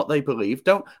assume what they believe.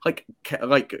 Don't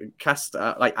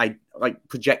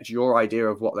project your idea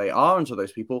of what they are onto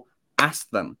those people. Ask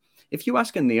them. If you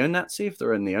ask a neo-Nazi if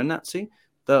they're a neo-Nazi,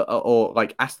 or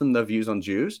like ask them their views on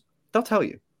Jews, they'll tell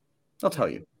you.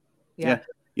 Yeah.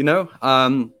 You know,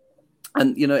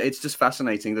 and you know, it's just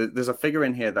fascinating. There's a figure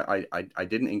in here that I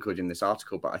didn't include in this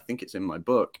article, but I think it's in my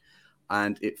book,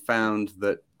 and it found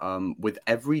that with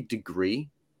every degree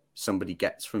somebody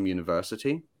gets from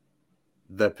university,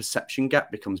 the perception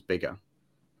gap becomes bigger.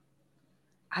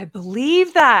 I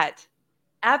believe that.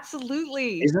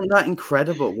 Absolutely. Isn't that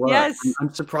incredible work? Yes.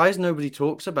 I'm surprised nobody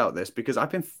talks about this, because I've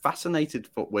been fascinated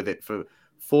with it for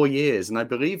 4 years. And I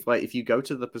believe, like, if you go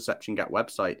to the Perception Gap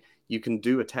website, you can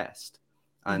do a test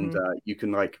and you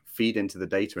can like feed into the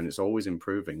data, and it's always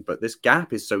improving. But this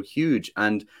gap is so huge.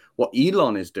 And what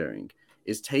Elon is doing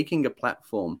is taking a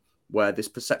platform where this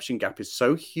perception gap is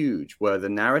so huge, where the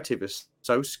narrative is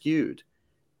so skewed,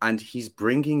 and he's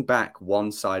bringing back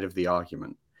one side of the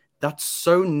argument. That's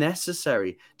so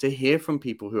necessary to hear from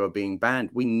people who are being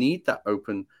banned. We need that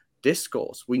open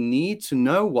discourse. We need to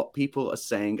know what people are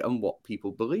saying and what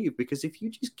people believe, because if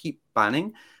you just keep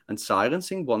banning and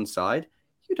silencing one side,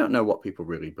 you don't know what people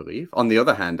really believe. On the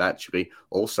other hand, actually,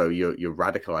 also you're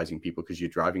radicalizing people, because you're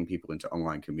driving people into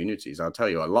online communities. I'll tell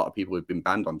you, a lot of people who've been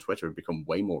banned on Twitter have become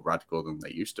way more radical than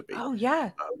they used to be. Oh,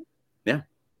 yeah. Yeah.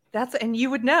 And you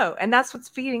would know. And that's what's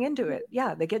feeding into it.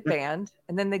 Yeah, they get banned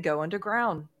and then they go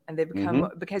underground, and they become,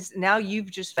 because now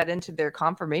you've just fed into their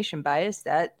confirmation bias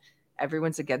that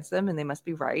everyone's against them and they must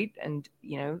be right. And,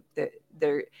 you know,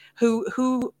 they're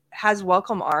who has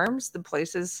welcome arms, the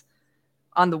places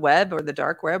on the web or the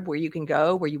dark web where you can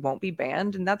go, where you won't be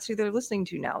banned. And that's who they're listening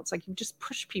to now. It's like you just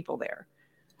push people there.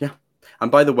 Yeah. And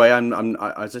by the way, I'm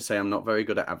as I say, I'm not very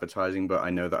good at advertising, but I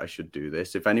know that I should do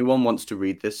this. If anyone wants to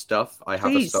read this stuff, I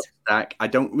have a Substack.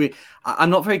 I'm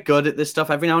not very good at this stuff.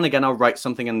 Every now and again, I'll write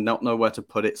something and not know where to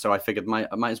put it. So I figured I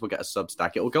might as well get a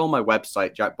Substack. It will go on my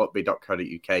website,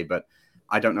 jackbuckby.co.uk, but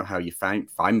I don't know how you find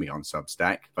me on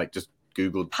Substack. Like, just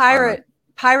Google Pirate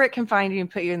can find you and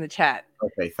put you in the chat.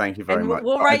 Okay, thank you very much.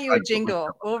 We'll write you a jingle.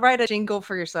 We'll write a jingle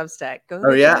for your Substack. Go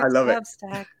to I love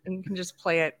Substack, and you can just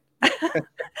play it.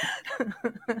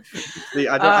 See,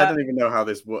 I don't even know how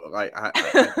this works. Like,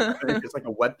 it's like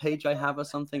a web page I have or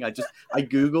something. I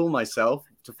Google myself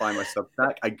to find my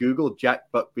Substack. I Google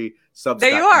Jack Buckby Substack.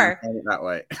 There you are. Find it that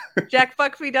way.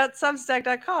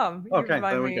 jackbuckby.substack.com. Okay,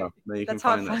 there we go. That's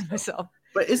how I find myself.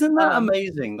 But isn't that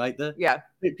amazing? Like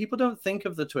people don't think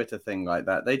of the Twitter thing like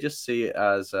that. They just see it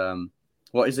as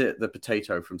what is it? The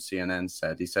potato from CNN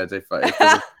said. He said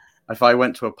if I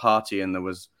went to a party and there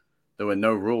were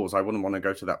no rules, I wouldn't want to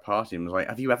go to that party. And was like,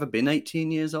 have you ever been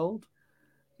 18 years old?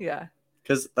 Yeah.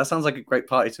 Because that sounds like a great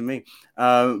party to me.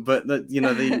 But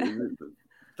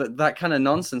that kind of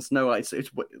nonsense. No, it's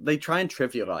they try and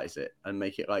trivialize it and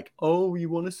make it like, oh, you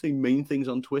want to say mean things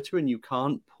on Twitter and you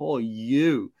can't. Poor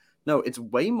you. No, it's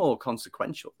way more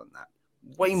consequential than that.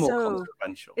 Way more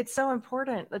consequential. It's so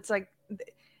important. It's like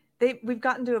we've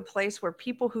gotten to a place where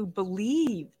people who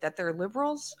believe that they're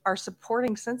liberals are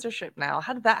supporting censorship now.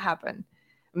 How did that happen?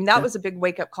 I mean, that was a big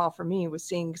wake-up call for me, was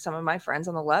seeing some of my friends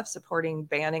on the left supporting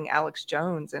banning Alex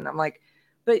Jones. And I'm like,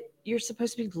 but you're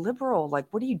supposed to be liberal. Like,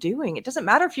 what are you doing? It doesn't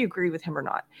matter if you agree with him or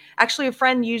not. Actually, a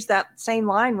friend used that same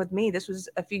line with me. This was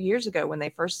a few years ago when they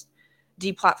first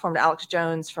deplatformed Alex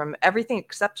Jones from everything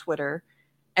except Twitter.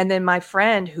 And then my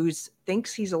friend who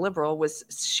thinks he's a liberal was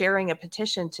sharing a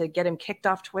petition to get him kicked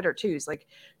off Twitter too. He's like,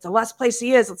 it's the last place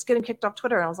he is. Let's get him kicked off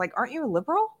Twitter. And I was like, aren't you a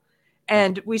liberal?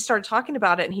 And we started talking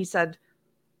about it. And he said,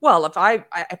 well, if I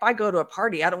go to a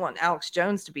party, I don't want Alex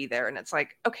Jones to be there. And it's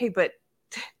like, okay, but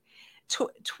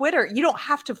Twitter, you don't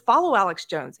have to follow Alex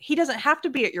Jones. He doesn't have to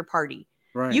be at your party.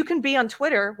 Right. You can be on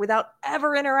Twitter without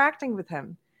ever interacting with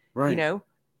him. Right. You know,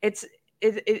 it's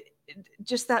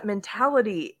just that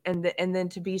mentality, and then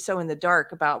to be so in the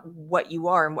dark about what you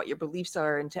are and what your beliefs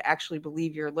are, and to actually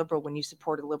believe you're a liberal when you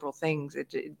support liberal things,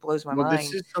 it blows my mind.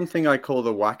 This is something I call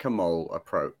the whack-a-mole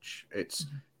approach. It's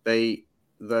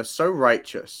they're so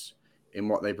righteous in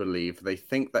what they believe, they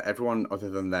think that everyone other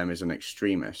than them is an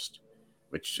extremist,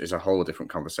 which is a whole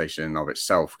different conversation in of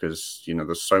itself, because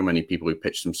there's so many people who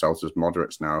pitch themselves as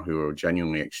moderates now who are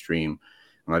genuinely extreme.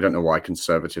 And I don't know why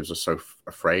conservatives are so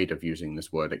afraid of using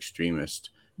this word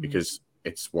extremist, because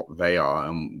it's what they are,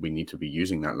 and we need to be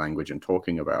using that language and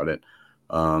talking about it.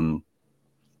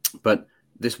 But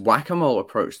this whack-a-mole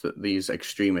approach that these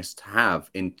extremists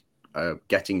have in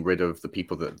getting rid of the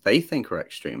people that they think are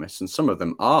extremists, and some of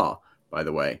them are, by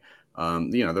the way,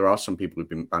 There are some people who've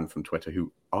been banned from Twitter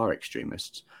who are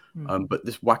extremists. But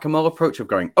this whack-a-mole approach of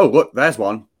going, oh, look, there's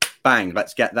one, bang,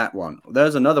 let's get that one.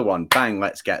 There's another one, bang,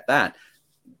 let's get that.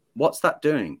 What's that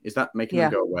doing? Is that making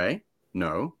them go away?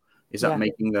 No. Is that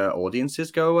making the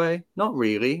audiences go away? Not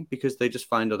really, because they just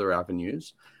find other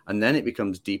avenues. And then it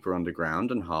becomes deeper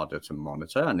underground and harder to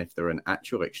monitor. And if they're an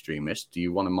actual extremist, do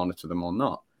you want to monitor them or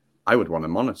not? I would want to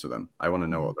monitor them. I want to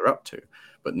know what they're up to.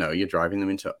 But no, you're driving them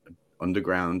into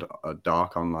underground,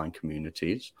 dark online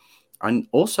communities. And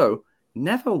also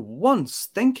never once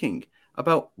thinking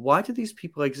about why do these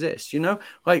people exist?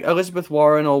 Like Elizabeth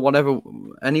Warren or whatever,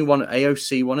 anyone,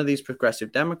 AOC, one of these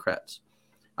progressive Democrats,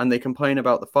 and they complain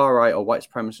about the far right or white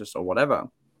supremacists or whatever.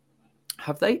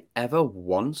 Have they ever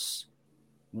once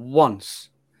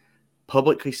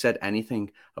publicly said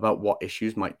anything about what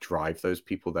issues might drive those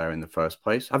people there in the first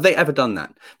place? Have they ever done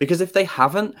that? Because if they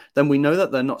haven't, then we know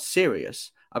that they're not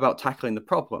serious about tackling the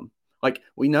problem. Like,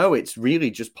 we know it's really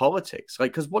just politics.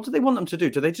 Like, because what do they want them to do?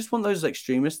 Do they just want those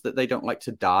extremists that they don't like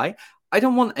to die? I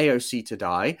don't want AOC to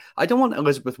die. I don't want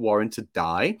Elizabeth Warren to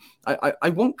die. I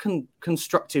want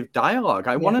constructive dialogue.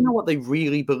 I want to know what they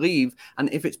really believe,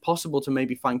 and if it's possible to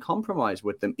maybe find compromise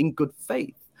with them in good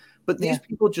faith. But these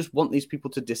people just want these people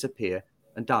to disappear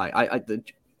and die.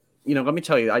 Let me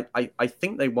tell you, I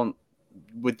think they want,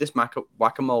 with this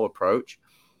whack-a-mole approach,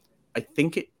 I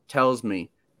think it tells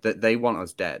me that they want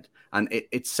us dead. And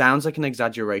it sounds like an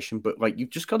exaggeration, but like, you've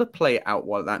just got to play out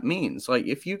what that means. Like,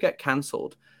 if you get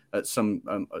cancelled at some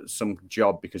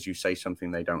job because you say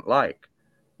something they don't like,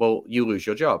 well, you lose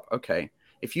your job. Okay.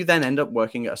 If you then end up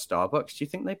working at a Starbucks, do you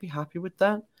think they'd be happy with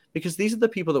that? Because these are the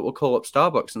people that will call up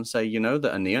Starbucks and say,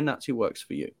 that a neo-Nazi works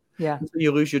for you. Yeah. So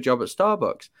you lose your job at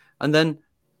Starbucks. And then,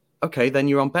 okay, then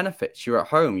you're on benefits. You're at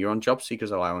home. You're on job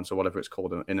seekers allowance or whatever it's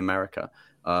called in America.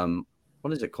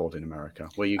 What is it called in America?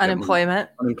 Where you unemployment.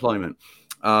 Unemployment.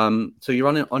 So you're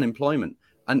on unemployment.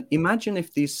 And imagine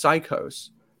if these psychos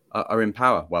are in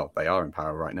power. Well, they are in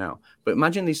power right now. But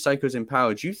imagine these psychos in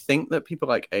power. Do you think that people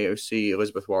like AOC,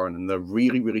 Elizabeth Warren, and the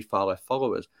really, really far left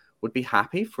followers would be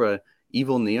happy for an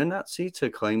evil neo-Nazi to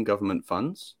claim government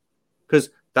funds? Because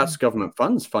that's government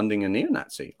funds funding a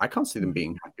neo-Nazi. I can't see them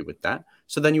being happy with that.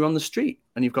 So then you're on the street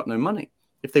and you've got no money.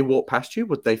 If they walk past you,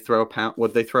 would they throw a pound?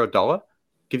 Would they throw $1?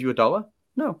 Give you $1?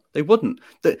 No, they wouldn't.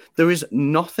 There is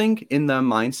nothing in their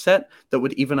mindset that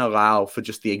would even allow for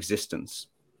just the existence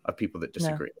of people that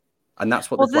disagree. No. And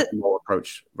that's what the whole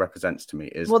approach represents to me.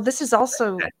 Is this is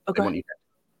also they want you dead.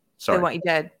 Sorry, they want you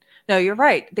dead. No, you're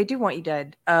right. They do want you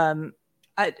dead.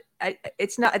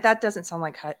 It's not, that doesn't sound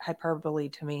like hyperbole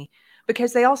to me,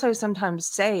 because they also sometimes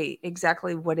say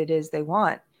exactly what it is they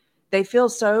want. They feel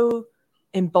so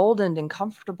emboldened and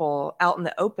comfortable out in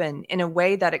the open in a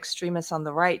way that extremists on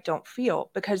the right don't feel,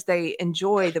 because they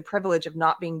enjoy the privilege of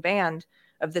not being banned,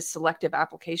 of this selective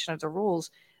application of the rules.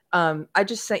 I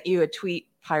just sent you a tweet,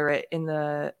 Pirate, in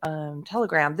the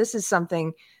Telegram. This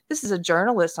is a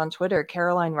journalist on Twitter,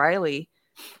 Caroline Riley,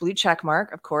 blue check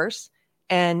mark, of course.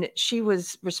 And she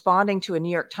was responding to a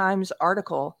New York Times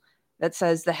article that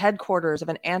says the headquarters of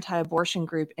an anti-abortion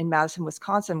group in Madison,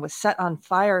 Wisconsin was set on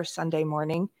fire Sunday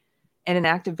morning in an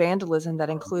act of vandalism that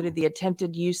included the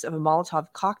attempted use of a Molotov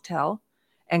cocktail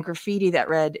and graffiti that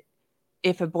read,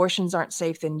 "If abortions aren't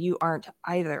safe, then you aren't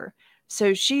either."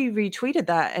 So she retweeted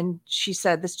that, and she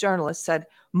said, this journalist said,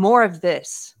 "More of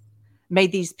this. May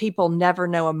these people never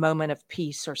know a moment of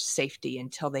peace or safety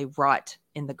until they rot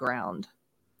in the ground."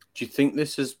 Do you think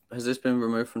has this been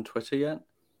removed from Twitter yet?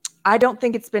 I don't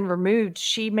think it's been removed.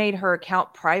 She made her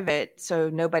account private so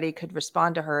nobody could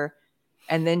respond to her.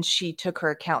 And then she took her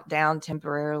account down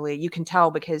temporarily. You can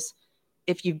tell, because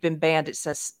if you've been banned, it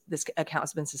says this account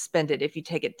has been suspended. If you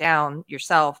take it down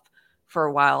yourself for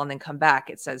a while and then come back,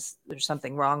 it says there's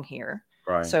something wrong here.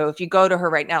 Right. So if you go to her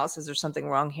right now, it says there's something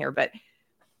wrong here. But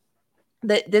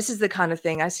this is the kind of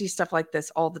thing, I see stuff like this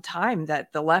all the time,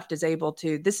 that the left is able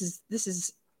to, this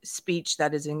is speech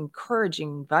that is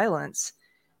encouraging violence,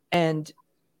 and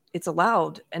it's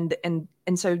allowed. And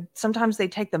so sometimes they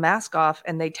take the mask off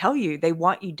and they tell you they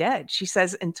want you dead. She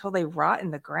says, until they rot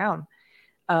in the ground.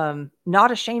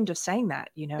 Not ashamed of saying that,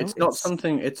 It's not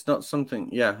something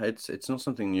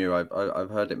new. I've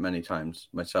heard it many times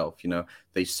myself.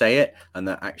 They say it and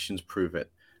their actions prove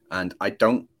it. And I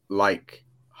don't like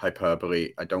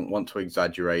hyperbole. I don't want to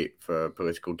exaggerate for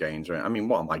political gains. I mean,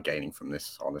 what am I gaining from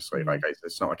this? Honestly, like,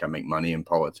 it's not like I make money in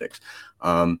politics.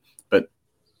 But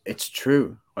it's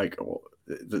true. Like,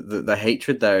 the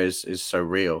hatred there is so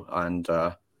real. And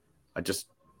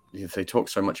they talk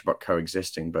so much about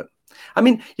coexisting, but I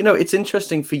mean, it's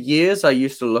interesting. For years, I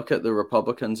used to look at the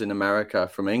Republicans in America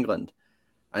from England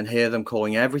and hear them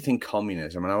calling everything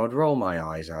communism, and I would roll my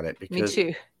eyes at it because, Me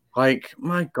too. like,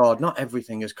 my God, not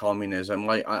everything is communism.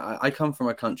 Like, I come from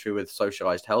a country with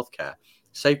socialized healthcare.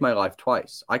 Saved my life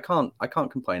twice. I can't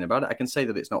complain about it. I can say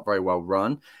that it's not very well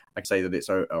run. I can say that it's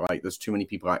like there's too many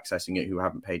people accessing it who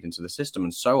haven't paid into the system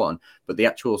and so on. But the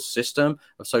actual system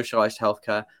of socialized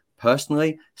healthcare,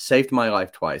 personally, saved my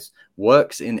life twice.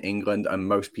 Works in England, and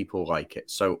most people like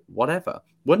it. So whatever.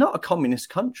 We're not a communist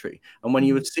country. And when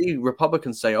you would see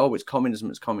Republicans say, "Oh, it's communism,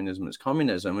 it's communism, it's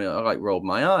communism," I like rolled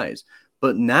my eyes.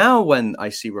 But now when I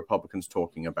see Republicans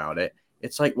talking about it,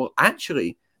 it's like, well,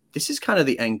 actually, this is kind of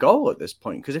the end goal at this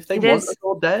point. Because if they want us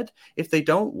all dead, if they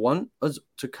don't want us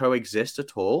to coexist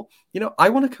at all, I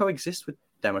want to coexist with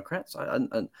Democrats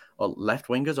and or left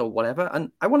wingers or whatever,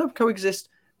 and I want to coexist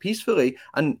peacefully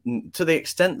and to the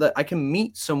extent that I can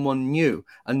meet someone new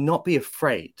and not be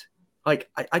afraid. Like,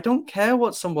 I don't care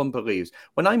what someone believes.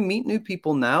 When I meet new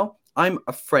people now, I'm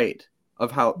afraid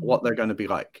of what they're going to be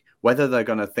like, whether they're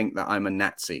going to think that I'm a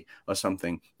Nazi or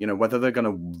something, whether they're going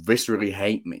to viscerally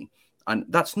hate me. And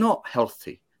that's not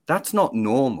healthy. That's not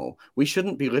normal. We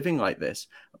shouldn't be living like this.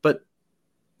 But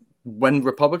when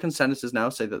Republican senators now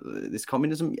say that this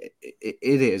communism, it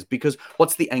is, because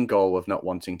what's the end goal of not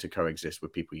wanting to coexist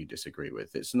with people you disagree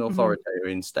with? It's an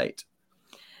authoritarian state.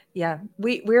 Yeah,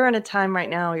 we're in a time right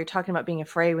now. You're talking about being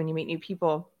afraid when you meet new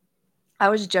people. I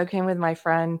was joking with my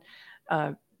friend,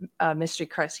 Mystery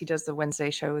Chris. He does the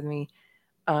Wednesday show with me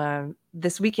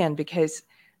this weekend because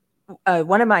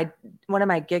one of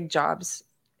my gig jobs,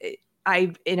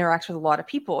 I interact with a lot of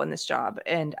people in this job,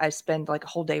 and I spend like a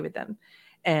whole day with them.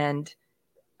 And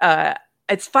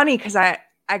it's funny because I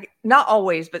not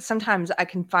always, but sometimes I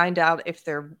can find out if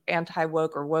they're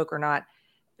anti-woke or woke or not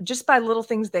just by little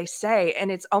things they say.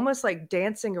 And it's almost like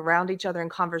dancing around each other in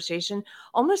conversation,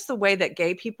 almost the way that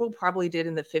gay people probably did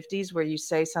in the 50s, where you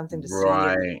say something to see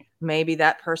if maybe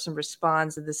that person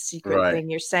responds to the secret thing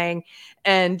you're saying.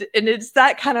 And it's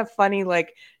that kind of funny,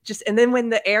 like just, and then when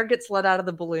the air gets let out of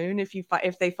the balloon,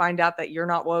 if they find out that you're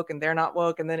not woke and they're not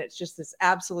woke, and then it's just this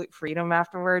absolute freedom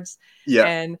afterwards. Yeah.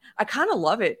 And I kind of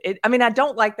love it. I mean, I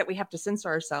don't like that we have to censor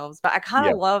ourselves, but I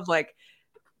kind of love like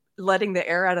letting the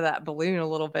air out of that balloon a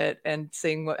little bit and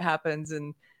seeing what happens.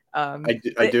 And I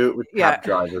do it with cab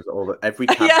drivers. Every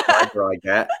cab driver I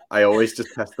get, I always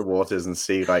just test the waters and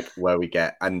see like where we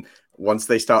get. And once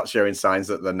they start showing signs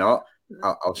that they're not,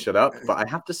 I'll shut up. But I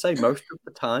have to say, most of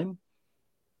the time,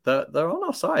 they're on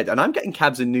our side. And I'm getting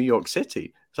cabs in New York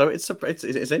City, so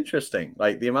it's interesting,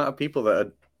 like the amount of people that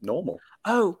are normal.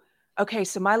 Oh, okay.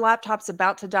 So my laptop's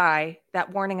about to die.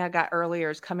 That warning I got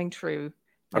earlier is coming true.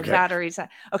 The batteries.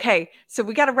 Okay, so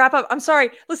we got to wrap up. I'm sorry.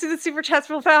 Let's do the super chats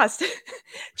real fast.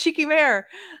 Cheeky Mayor.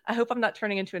 I hope I'm not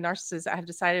turning into a narcissist. I have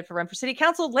decided to run for city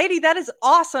council. Lady, that is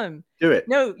awesome. Do it.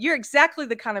 No, you're exactly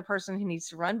the kind of person who needs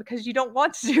to run because you don't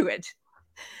want to do it.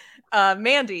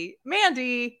 Mandy.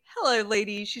 Hello,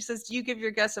 lady. She says, do you give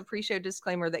your guests a pre-show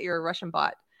disclaimer that you're a Russian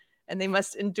bot and they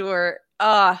must endure?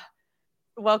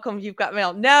 Welcome, you've got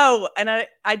mail. No, and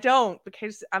I don't,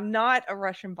 because I'm not a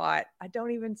Russian bot. I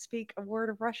don't even speak a word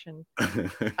of Russian.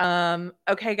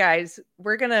 Okay, guys,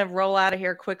 we're gonna roll out of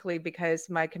here quickly because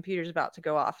my computer's about to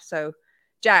go off. So,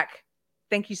 Jack,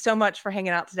 thank you so much for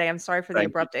hanging out today. I'm sorry for the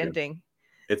abrupt ending.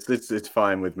 It's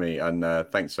fine with me, and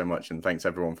thanks so much, and thanks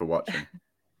everyone for watching.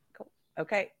 Cool.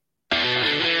 Okay.